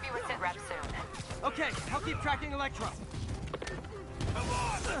 I'll give you a sit rep soon. Okay, I'll keep tracking Electro. Come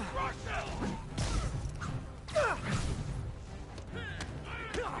on, rush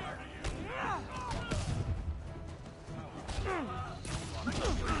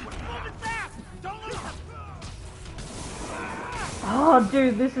Oh,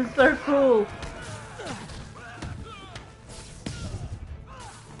 dude, this is so cool.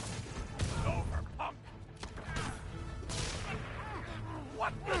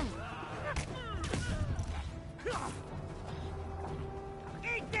 What?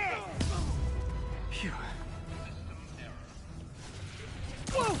 Eat this! Phew.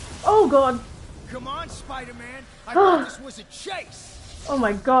 Oh god. Come on, Spider-Man. I thought this was a chase. Oh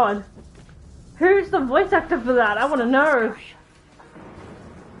my god. Who's the voice actor for that? I want to know.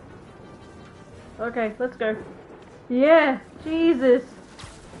 Okay, let's go. Yeah, Jesus.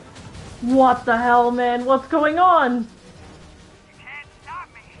 What the hell, man? What's going on? You can't stop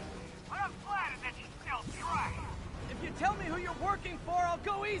me, but I'm flattered that you still try. If you tell me who you're working for, I'll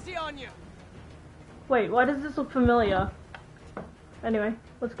go easy on you. Wait, why does this look familiar? Anyway,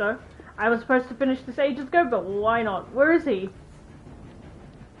 let's go. I was supposed to finish this ages ago, but why not? Where is he?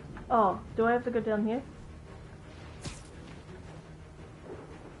 Oh, do I have to go down here?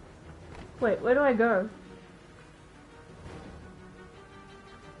 Wait, where do I go?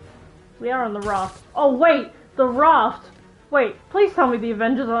 We are on the raft. Oh wait, the raft! Wait, please tell me the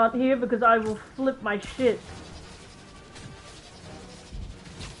Avengers aren't here because I will flip my shit.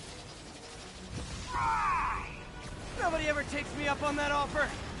 Nobody ever takes me up on that offer.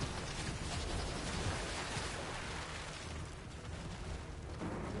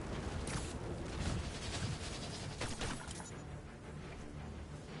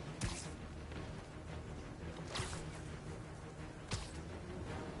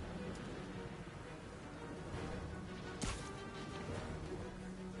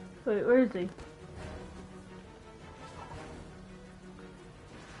 Wait, where is he?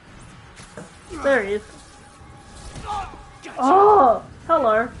 There he is. Oh,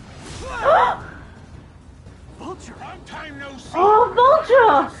 hello. Vulture! Long time no see. Oh,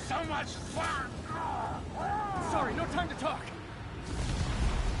 Vulture! So much fun. Sorry, no time to talk.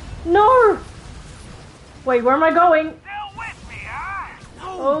 No! Wait, where am I going? Still with me, huh?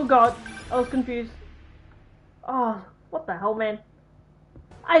 Oh god, I was confused. Oh, what the hell, man?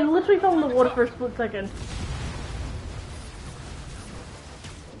 I literally fell in the water for a split second.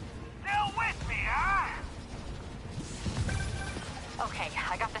 Still with me, huh? Okay,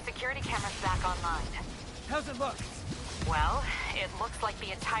 I got the security cameras back online. How's it look? Well, it looks like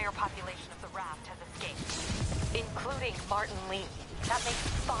the entire population of the raft has escaped, including Martin Lee. That makes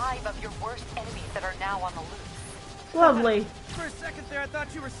 5 of your worst enemies that are now on the loose. Lovely. For a second there, I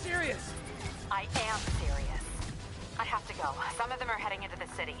thought you were serious. I am serious. I have to go. Some of them are heading into the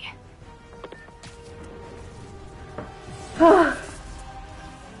city.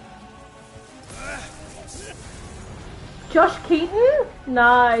 Josh Keaton?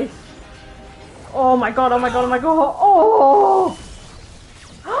 Nice. Oh my god, oh my god, oh my god. Oh!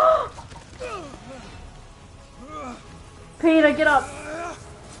 Peter, get up.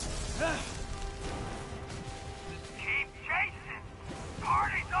 Keep chasing.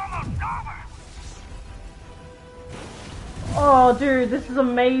 Party's almost over. Oh, dude, this is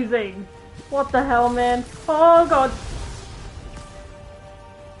amazing. What the hell, man? Oh god.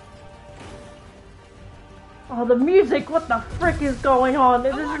 Oh, the music, what the frick is going on?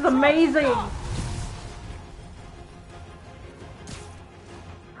 This is amazing.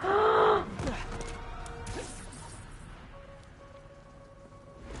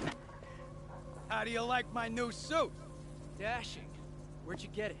 How do you like my new suit? Dashing. Where'd you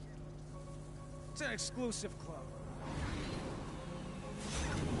get it? It's an exclusive club.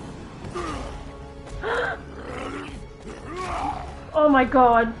 Oh my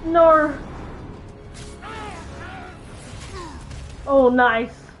god, no! Oh,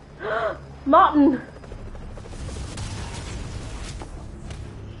 nice. Martin!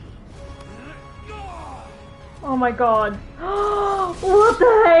 Oh my god. What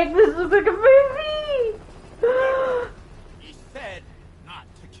the heck? This is like a movie! He said not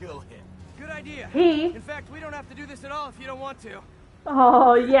to kill him. Good idea. He? In fact, we don't have to do this at all if you don't want to.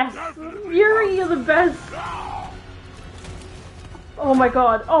 Oh, yes. Yuri, you're the best. Oh my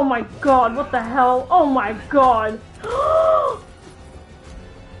god. Oh my god. What the hell? Oh my god.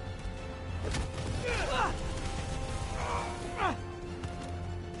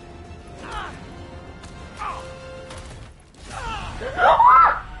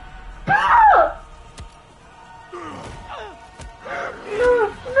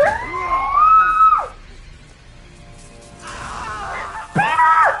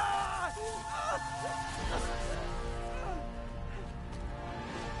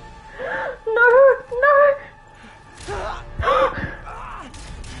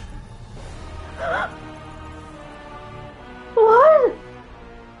 What?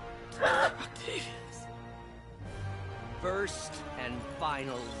 First and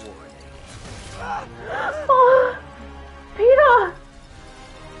final warning. Oh, Peter!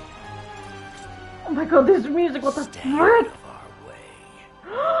 Oh my god, this music, what the frick?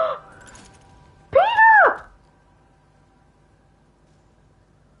 Peter!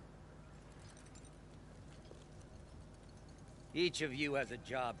 Each of you has a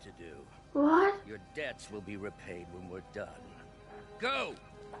job to do. What? Your debts will be repaid when we're done. Go!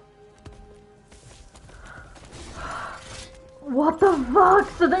 What the fuck?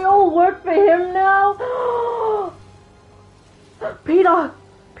 So they all work for him now? Peter!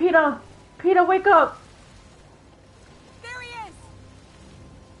 Peter! Peter, wake up! There he is!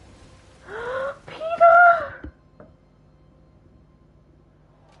 Peter!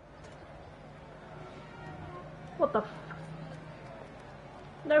 What the f...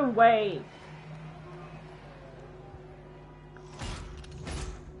 No way.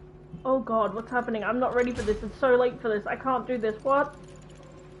 Oh god, what's happening? I'm not ready for this. It's so late for this. I can't do this. What?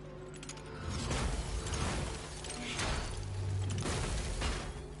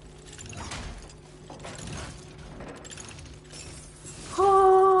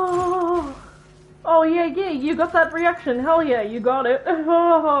 Oh, oh yeah, you got that reaction. Hell yeah, you got it.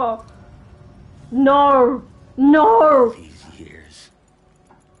 Oh. No, no. These years.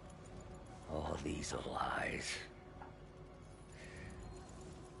 All these lies.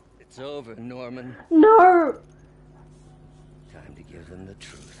 It's over, Norman. No. Time to give them the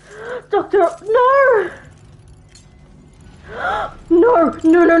truth. Doctor, no. No,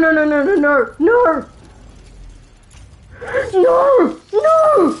 no, no, no, no, no, no, no, no. No,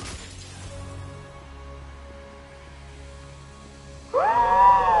 no.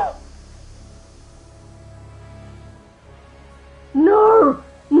 No,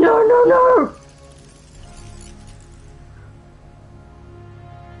 no, no, no.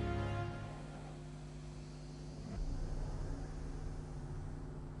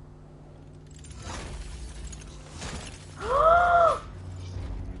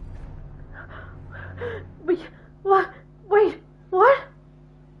 Wait, what? Wait, what?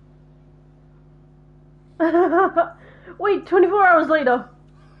 Wait, 24 hours later.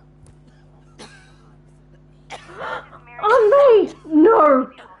 On me!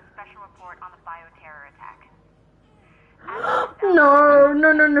 No! Special report on the bioterror attack. No,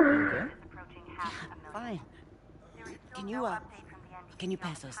 no, no, no. Fine. Can you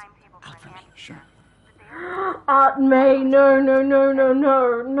pass those out for me? Sure. Aunt May, no, no, no, no,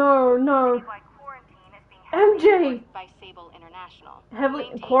 no, no, no. MJ! By Sable International. Heavily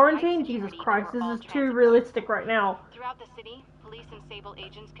quarantine? Jesus Christ, this is too realistic right now. Throughout the city, police and Sable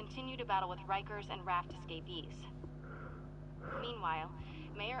agents continue to battle with Rikers and Raft escapees. Meanwhile,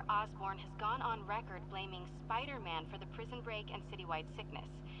 Mayor Osborn has gone on record blaming Spider-Man for the prison break and citywide sickness,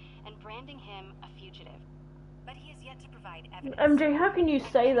 and branding him a fugitive. But he has yet to provide evidence. MJ, how can you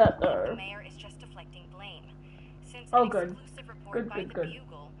say that though? The mayor is just deflecting blame, since Oh, an good. exclusive report by the Good.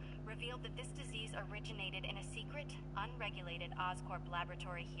 Bugle revealed that this disease originated in a secret, unregulated Oscorp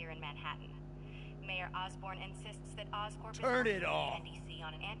laboratory here in Manhattan. Mayor Osborn insists that Oscorp Turn is it off. NDC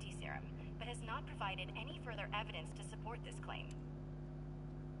on an anti-serum, but has not provided any further evidence to support this claim.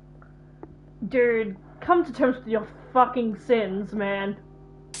 Dude, come to terms with your fucking sins, man.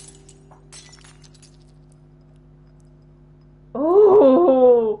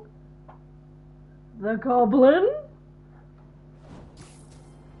 Oh, the goblin?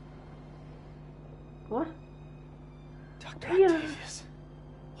 What? Dr. Peter. Octavius.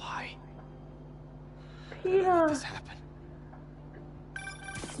 Why? Peter. Let this happen.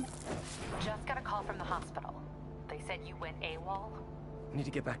 Just got a call from the hospital. They said you went AWOL. I need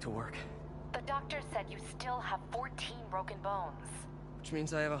to get back to work. The doctor said you still have 14 broken bones. Which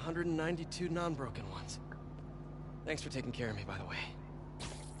means I have 192 non-broken ones. Thanks for taking care of me, by the way.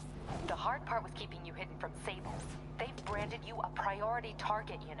 The hard part was keeping you hidden from Sables. They've branded you a priority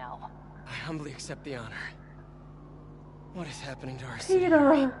target, you know. I humbly accept the honor. What is happening to our city?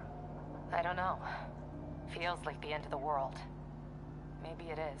 Peter. I don't know. Feels like the end of the world.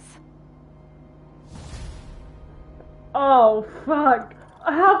 Maybe it is. Oh, fuck.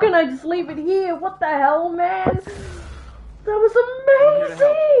 How can I just leave it here? What the hell, man? That was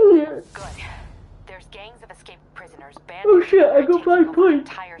amazing! Good. There's gangs of escaped prisoners Oh shit, I got 5 points.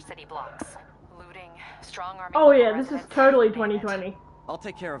 entire city blocks. Looting, strong arming. Oh yeah, this is totally 2020. I'll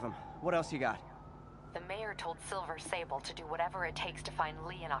take care of him. What else you got? The mayor told Silver Sable to do whatever it takes to find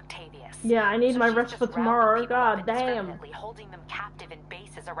Lee and Octavius. Yeah, I need my she's rest just for tomorrow. rounding people up God damn. indiscriminately, holding them captive in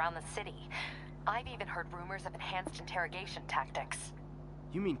bases around the city. I've even heard rumors of enhanced interrogation tactics.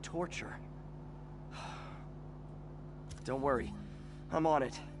 You mean torture? Don't worry. I'm on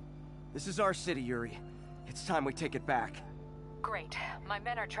it. This is our city, Yuri. It's time we take it back. Great. My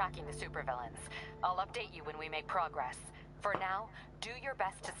men are tracking the supervillains. I'll update you when we make progress. For now, do your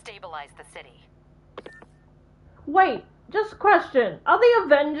best to stabilize the city. Wait, just a question. Are the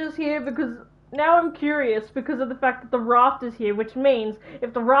Avengers here? Because now I'm curious because of the fact that the raft is here, which means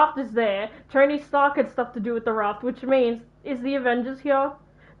if the raft is there, Tony Stark had stuff to do with the raft, which means, is the Avengers here?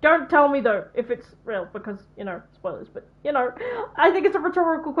 Don't tell me though, if it's real, because, you know, spoilers, but, you know, I think it's a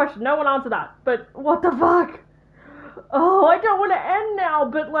rhetorical question. No one answer that, but what the fuck? Oh, I don't want to end now,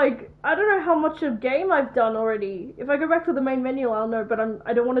 but, like, I don't know how much of game I've done already. If I go back to the main menu, I'll know, but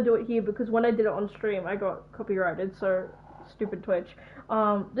I don't want to do it here, because when I did it on stream, I got copyrighted, so, stupid Twitch.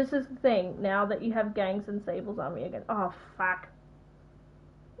 This is the thing, now that you have gangs in Sable's army again. Oh, fuck.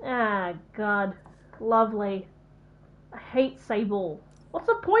 Ah, God. Lovely. I hate Sable. What's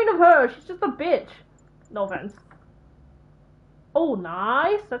the point of her? She's just a bitch. No offense. Oh,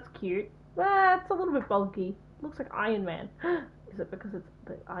 nice. That's cute. That's a little bit bulky. Looks like Iron Man. Is it because it's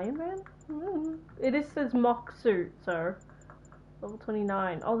the Iron Man? It is says mock suit, so level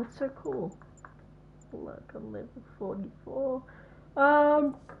 29. Oh, that's so cool. Look, I'm level 44.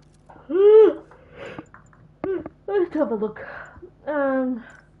 Let's have a look. Oh,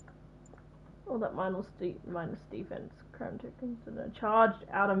 that minus defense. Crown tokens and a charged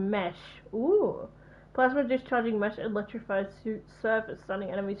outer mesh. Ooh. Plasma discharging mesh electrifies suit surface. Stunning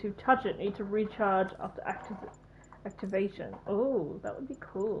enemies who touch it need to recharge after activation. Oh, that would be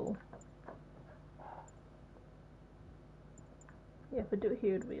cool. Yeah, if I do it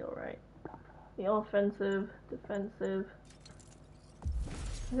here, it'd be alright. The offensive, defensive.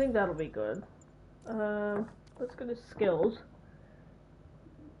 I think that'll be good. Let's go to skills.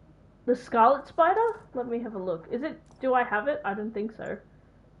 The Scarlet Spider? Let me have a look. Is it? Do I have it? I don't think so.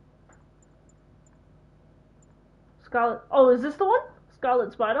 Scarlet. Oh, is this the one?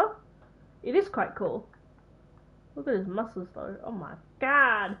 Scarlet Spider? It is quite cool. Look at his muscles though. Oh my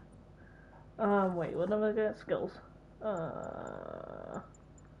god. Wait, what am I gonna get? Skills.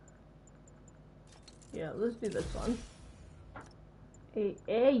 Yeah, let's do this one.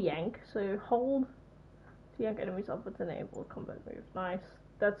 Air yank. So hold to yank enemies off with an able combat move. Nice.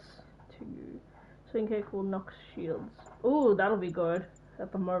 That's 2. Swing kick will knock shields. Ooh, that'll be good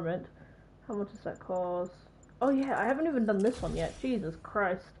at the moment. How much does that cost? Oh yeah, I haven't even done this one yet. Jesus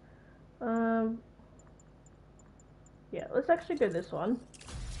Christ. Yeah, let's actually go this one.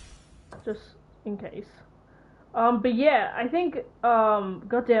 Just in case. But yeah, I think,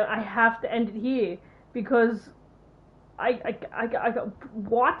 goddamn, I have to end it here. Because I got,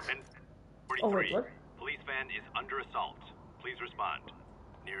 what? Oh, wait, what? Police van is under assault. Please respond.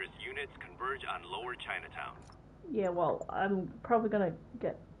 Nearest units converge on Lower Chinatown. Yeah, well, I'm probably gonna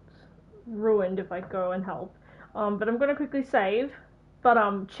get ruined if I go and help. But I'm gonna quickly save.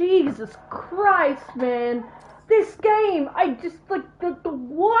 But, Jesus Christ, man. This game, I just, like, the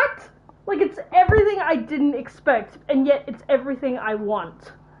what? Like, it's everything I didn't expect, and yet it's everything I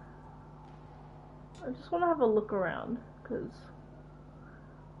want. I just want to have a look around, because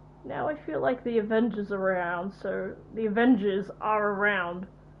now I feel like the Avengers are around, so the Avengers are around,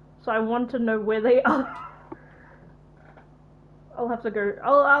 so I want to know where they are. I'll have to go,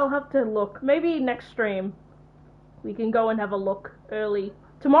 I'll have to look. Maybe next stream we can go and have a look early.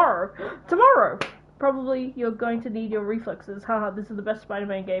 Tomorrow! Probably you're going to need your reflexes. Haha, this is the best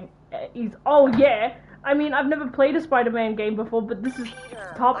Spider-Man game. Oh yeah! I mean, I've never played a Spider-Man game before, but this is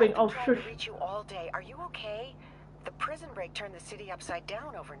topping. Oh, shush. To reach you all day. Are you okay? The prison break turned the city upside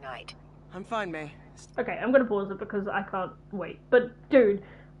down overnight. I'm fine, May. Okay, I'm gonna pause it because I can't wait. But dude,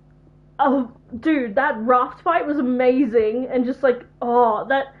 oh, dude, that raft fight was amazing, and just like, oh,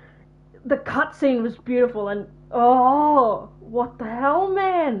 the cutscene was beautiful, and oh, what the hell,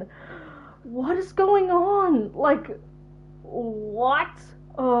 man? What is going on? Like, what?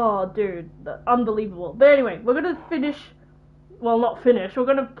 Oh, dude, unbelievable. But anyway, we're gonna finish. Well, not finish. We're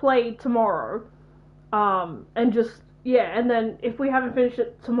gonna play tomorrow. And just, yeah, and then if we haven't finished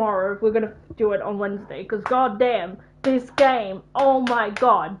it tomorrow, we're gonna do it on Wednesday, because goddamn, this game, oh my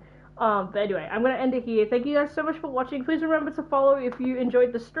god. But anyway, I'm gonna end it here. Thank you guys so much for watching. Please remember to follow if you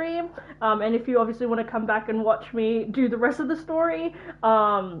enjoyed the stream, and if you obviously want to come back and watch me do the rest of the story,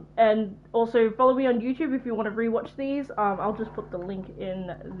 and also follow me on YouTube if you want to rewatch these. I'll just put the link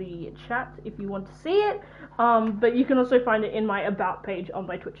in the chat if you want to see it, but you can also find it in my About page on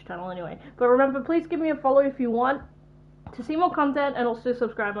my Twitch channel anyway. But remember, please give me a follow if you want to see more content, and also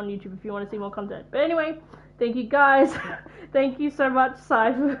subscribe on YouTube if you want to see more content. But anyway, thank you guys. Thank you so much,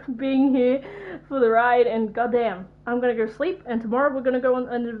 Sai, for being here for the ride, and goddamn, I'm gonna go sleep, and tomorrow we're gonna go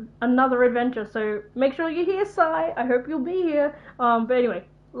on another adventure, so make sure you're here, Sai. I hope you'll be here. But anyway,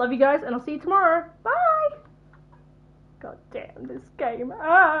 love you guys, and I'll see you tomorrow. Bye! God damn, this game.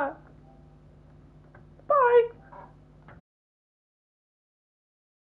 Ah!